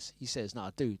 No,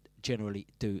 I do generally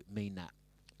do mean that.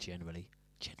 Generally.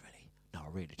 No, I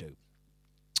really do.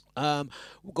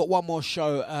 We've got one more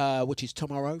show, which is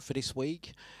tomorrow for this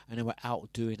week, and then we're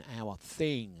out doing our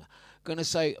thing. Gonna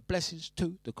say blessings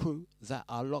to the crew that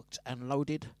are locked and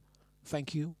loaded.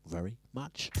 Thank you very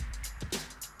much.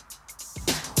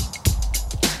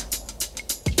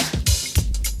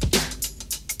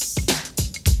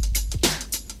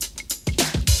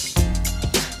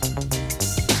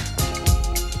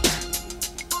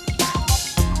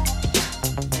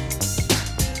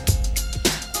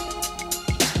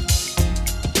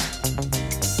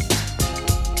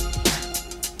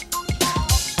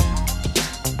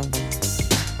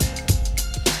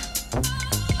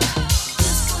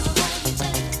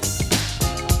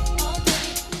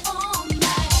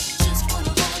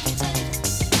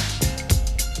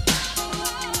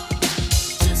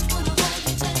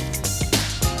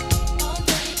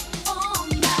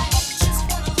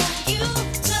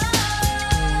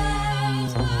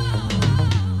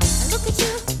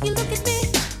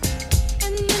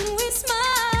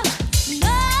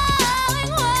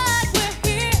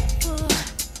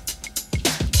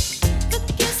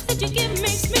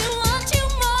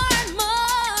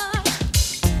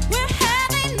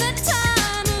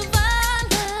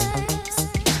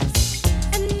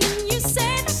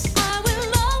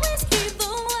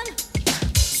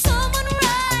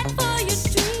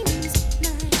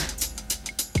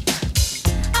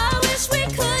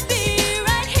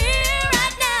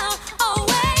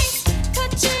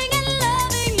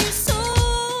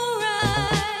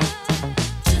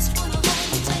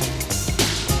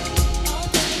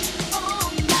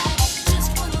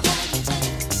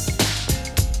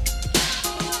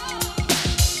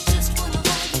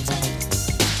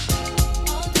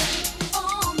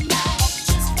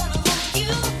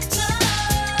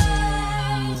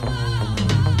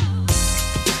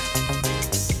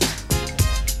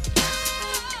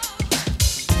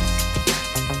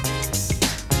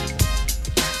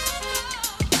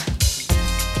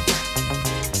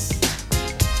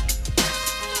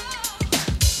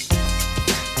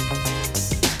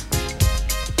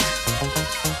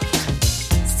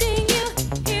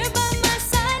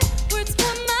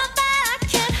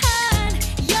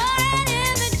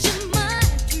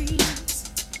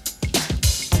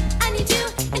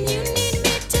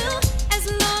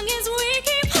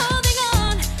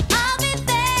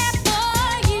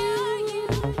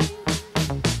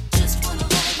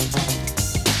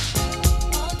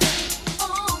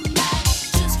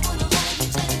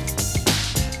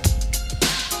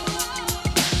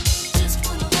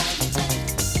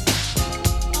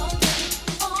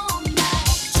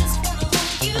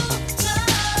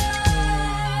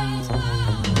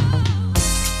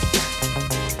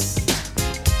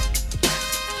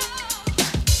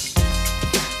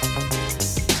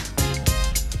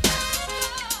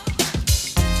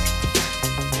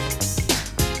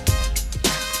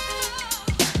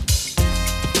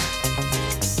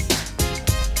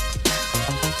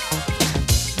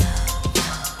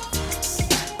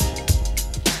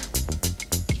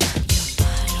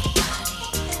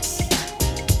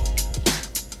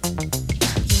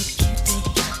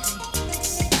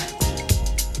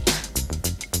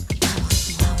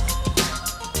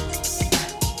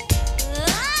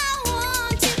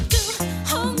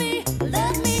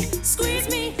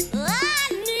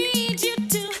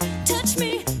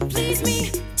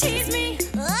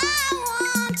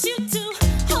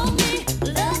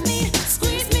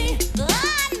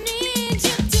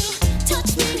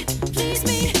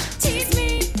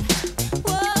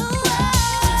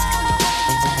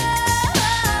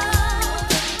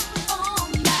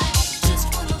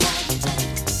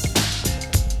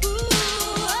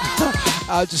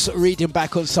 I was just reading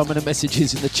back on some of the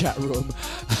messages in the chat room.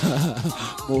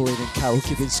 Maureen and Carol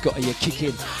giving Scotty a kick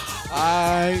in.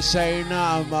 I say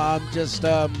no, I'm just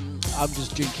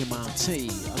drinking my tea.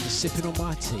 I'm just sipping on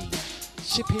my tea.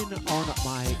 Sipping on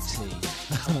my tea.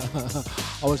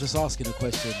 I was just asking a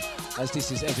question, as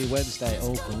this is every Wednesday.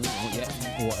 Oh, cool. Oh, yeah.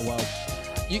 Oh, well,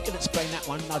 you can explain that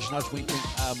one. Nudge, nudge, wink, wink.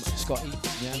 Scotty.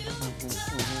 Yeah.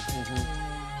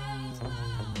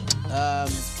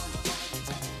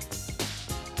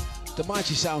 The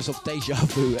mighty sounds of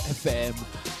dejavufm.com.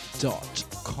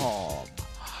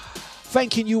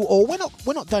 Thanking you all. We're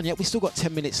not done yet. We still got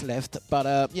 10 minutes left,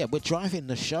 but yeah, we're driving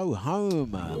the show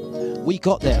home. We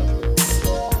got there.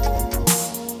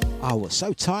 I was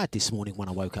so tired this morning when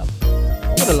I woke up.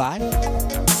 I'm gonna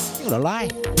lie.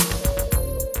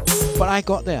 But I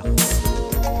got there.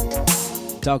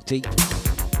 Dug deep.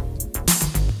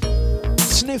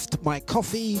 Sniffed my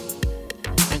coffee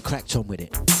and cracked on with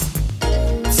it.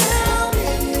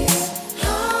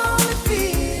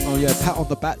 Oh yeah, pat on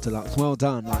the back, Dlux. Well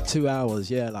done. Like 2 hours.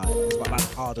 Yeah, like it's like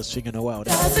the hardest thing in the world.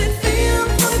 Does it feel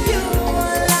for you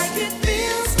like it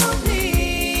feels for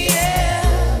me? Yeah.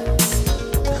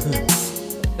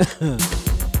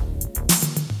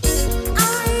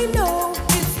 I know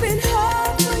it's been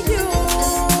hard for you.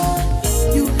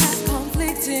 You have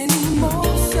conflicting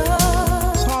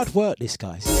emotions. It's hard work, this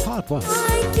guys. It's hard work.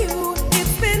 Like you,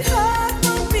 it's been hard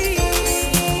for me.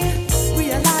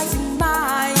 Realizing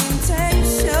my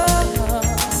intention.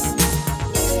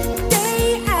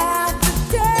 Day after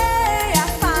day, I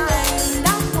find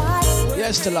out why.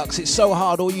 Yes, Dlux, it's so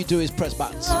hard. All you do is press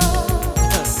buttons. I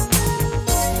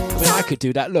mean, I could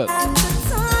do that. Look.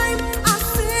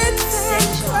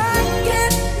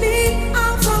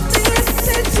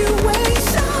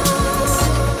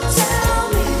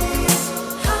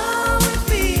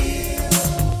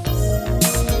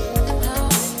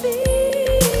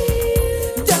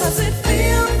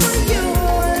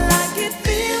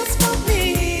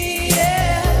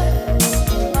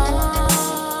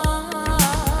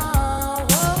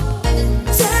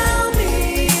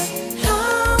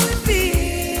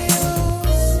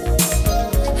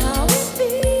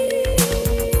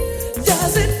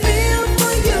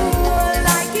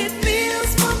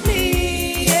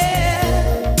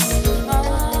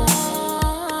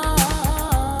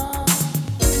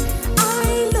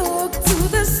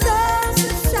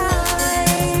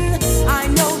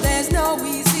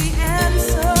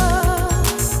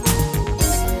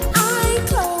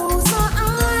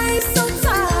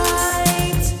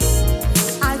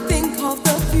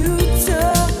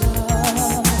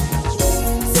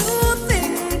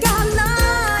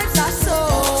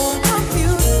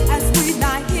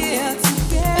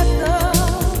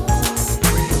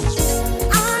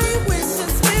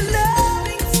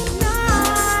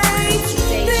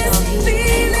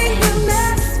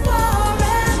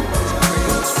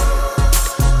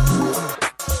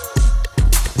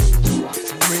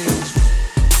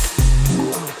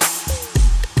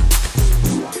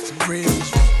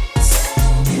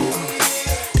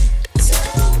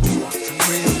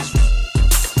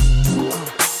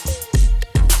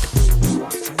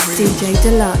 DJ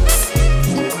Dlux.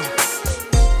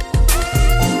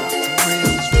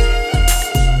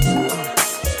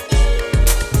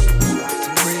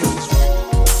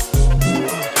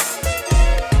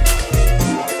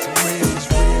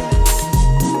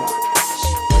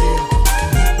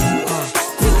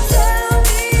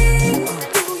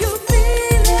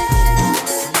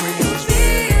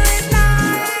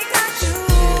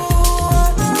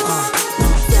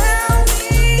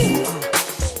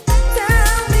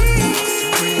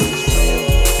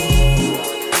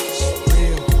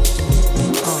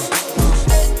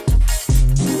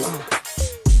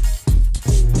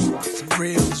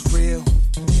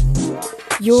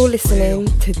 You're listening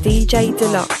to DJ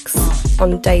Dlux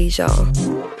on Deja.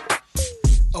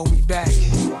 Oh, we back.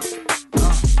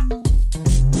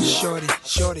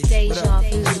 Shorty. Deja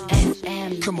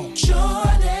FM. Come on.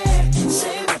 Shorty,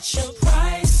 say what's your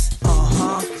price?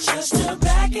 Just to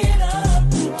back it up,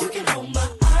 you can hold my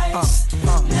ice.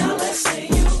 Now let's say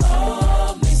you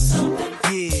owe me something.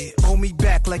 Yeah, owe me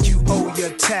back like you owe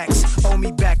your tax. Owe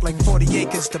me back like 40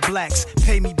 acres to blacks.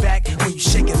 Pay me back when you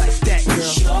shake it like that, girl.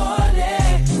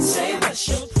 Shorty, say what's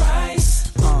your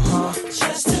price?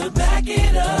 Just to back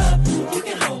it up, you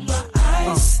can hold my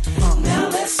ice. Now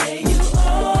let's say you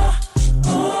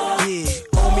Yeah,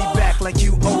 owe me back like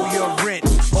you owe your rent.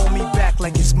 Owe me back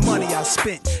like it's money I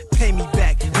spent. Pay me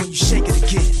back when you shake it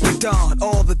again. Dawn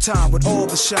all the time with all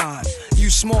the shine. You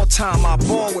small time, I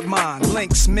ball with mine.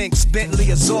 Lynx, Minx,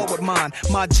 Bentley, Azor with mine.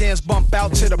 My jams bump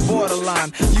out to the borderline.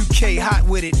 UK hot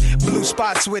with it, blue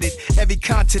spots with it. Every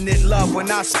continent love when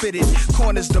I spit it.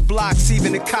 Corners the blocks,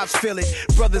 even the cops feel it.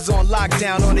 Brothers on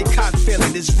lockdown, on they cot feel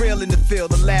it. It's real in the field,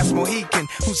 the last Mohican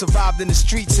who survived in the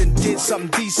streets and did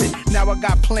something decent. Now I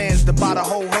got plans to buy the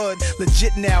whole hood.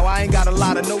 Legit now, I ain't got a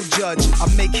lot of no judge. I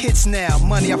make hits now,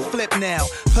 money I flip now.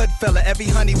 Hood fella, every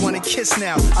honey wanna kiss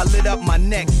now. I lit up my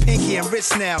neck, pinky and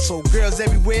wrist now. So girls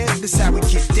everywhere, this how we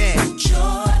get down.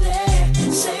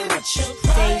 Jordan, say what your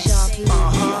price.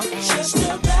 Just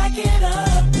to back it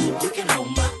up, you can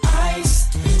hold my ice.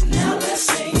 Now let's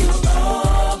say you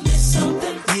owe me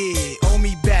something. Yeah, owe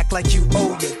me back like you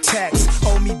owe your tax.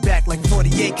 Owe me back like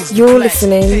 40 acres. You're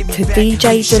listening to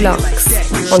DJ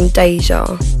Dlux on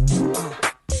Deja.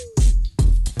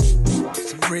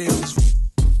 It's real.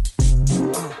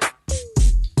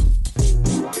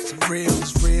 It's real.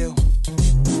 It's real.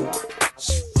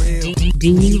 It's real.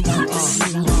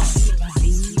 Dlux.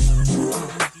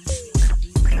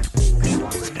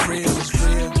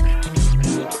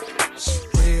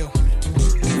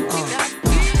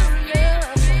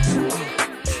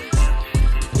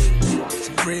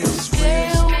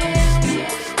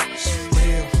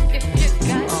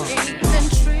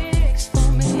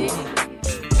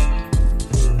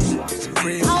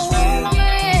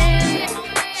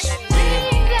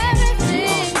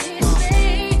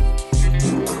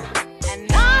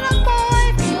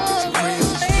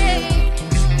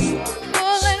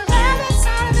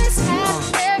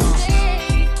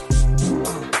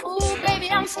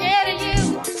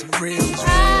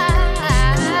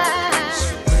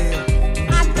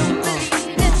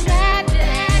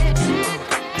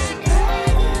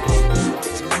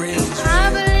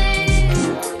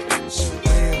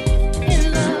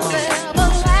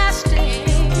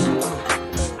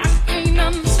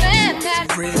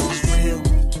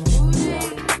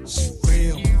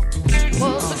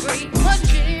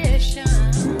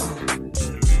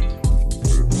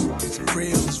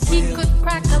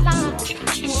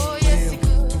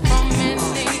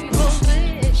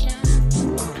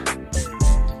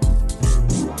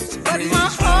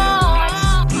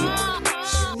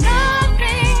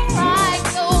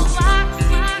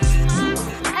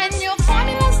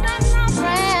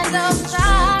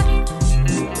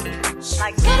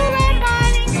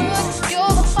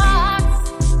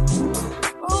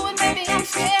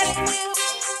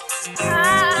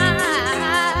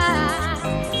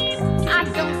 I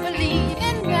don't believe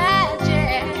in magic.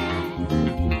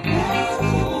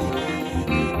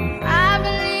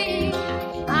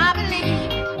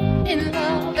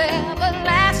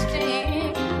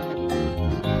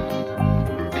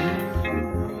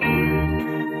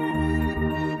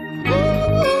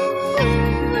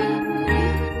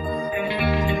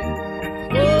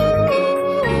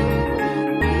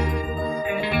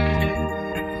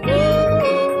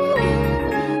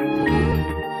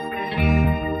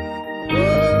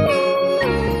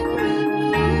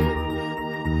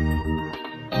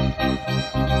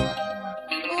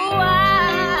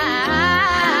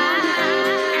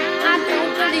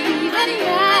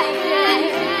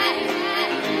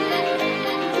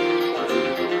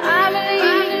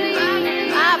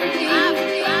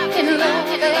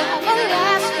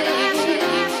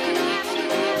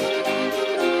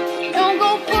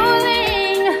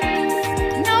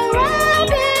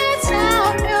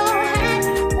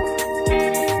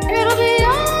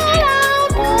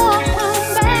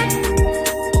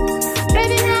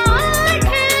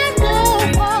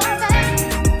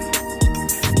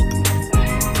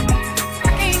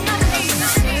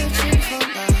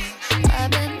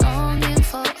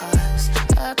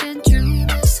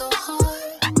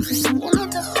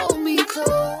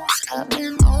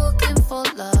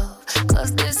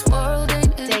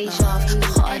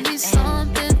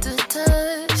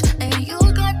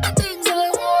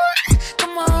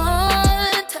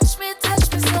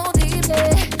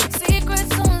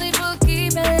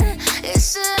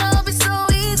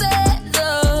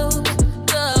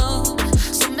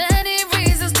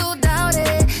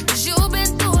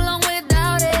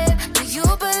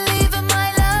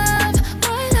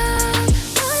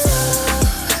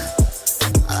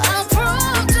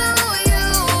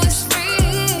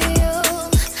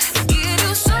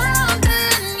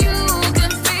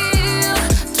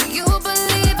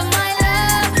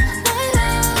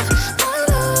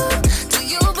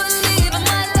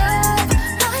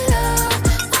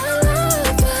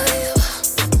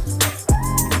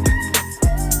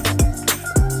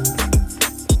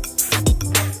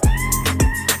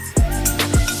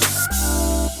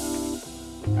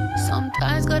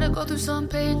 go through some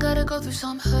pain, gotta go through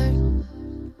some hurt.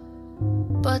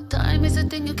 But time is a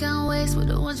thing you can't waste with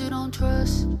the ones you don't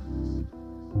trust.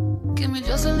 Give me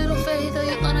just a little faith or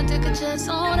you're gonna take a chance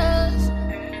on us.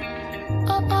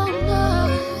 Oh, oh no.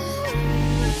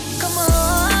 Come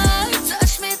on,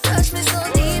 touch me so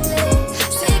deeply.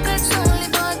 Secrets only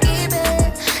for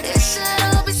keeping. It should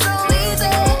all be so easy.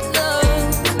 No,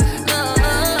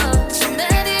 no. So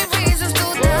many reasons to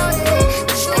doubt it.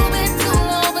 But you've been too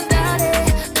long without it.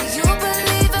 Do you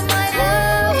believe in my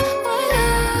love? My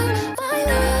love, my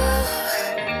love.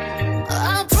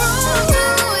 I'll prove to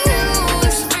you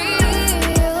it's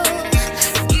real.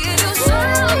 Give you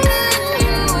something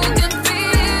you can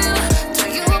feel. Do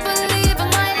you believe in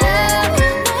my love?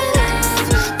 My love,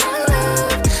 my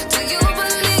love. Do you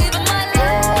believe in my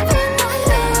love? My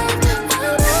love, my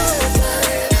love.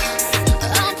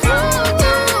 I'll prove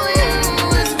to you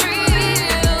it's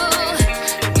real.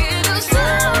 Give you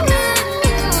something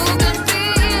you can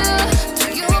feel. Do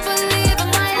you believe in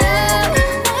my love?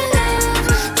 My love,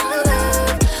 my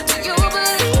love. Do you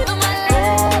believe in my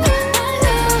love?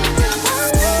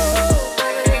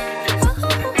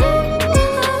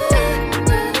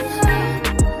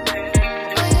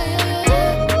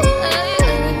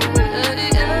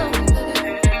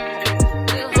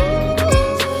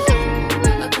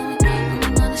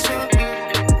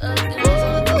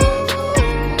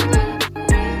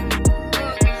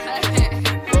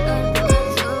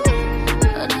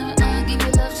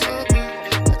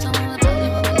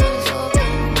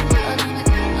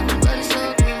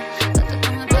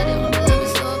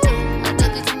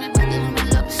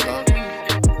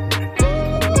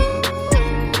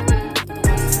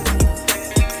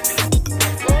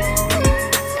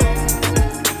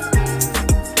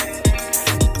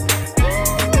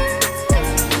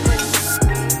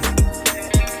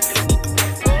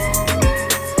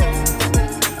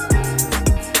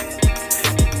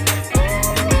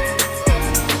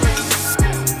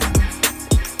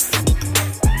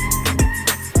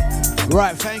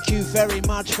 Right, thank you very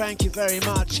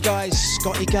much, guys.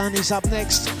 Scotty Gunn is up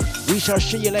next. We shall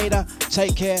see you later.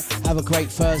 Take care. Have a great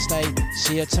Thursday.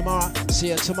 See you tomorrow.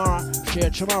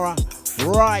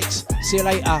 Right, see you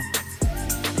later.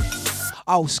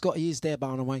 Oh, Scotty is there,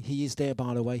 by the way. He is there,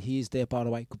 by the way.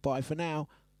 Goodbye for now.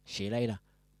 See you later.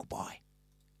 Goodbye.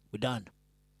 We're done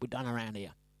around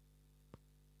here.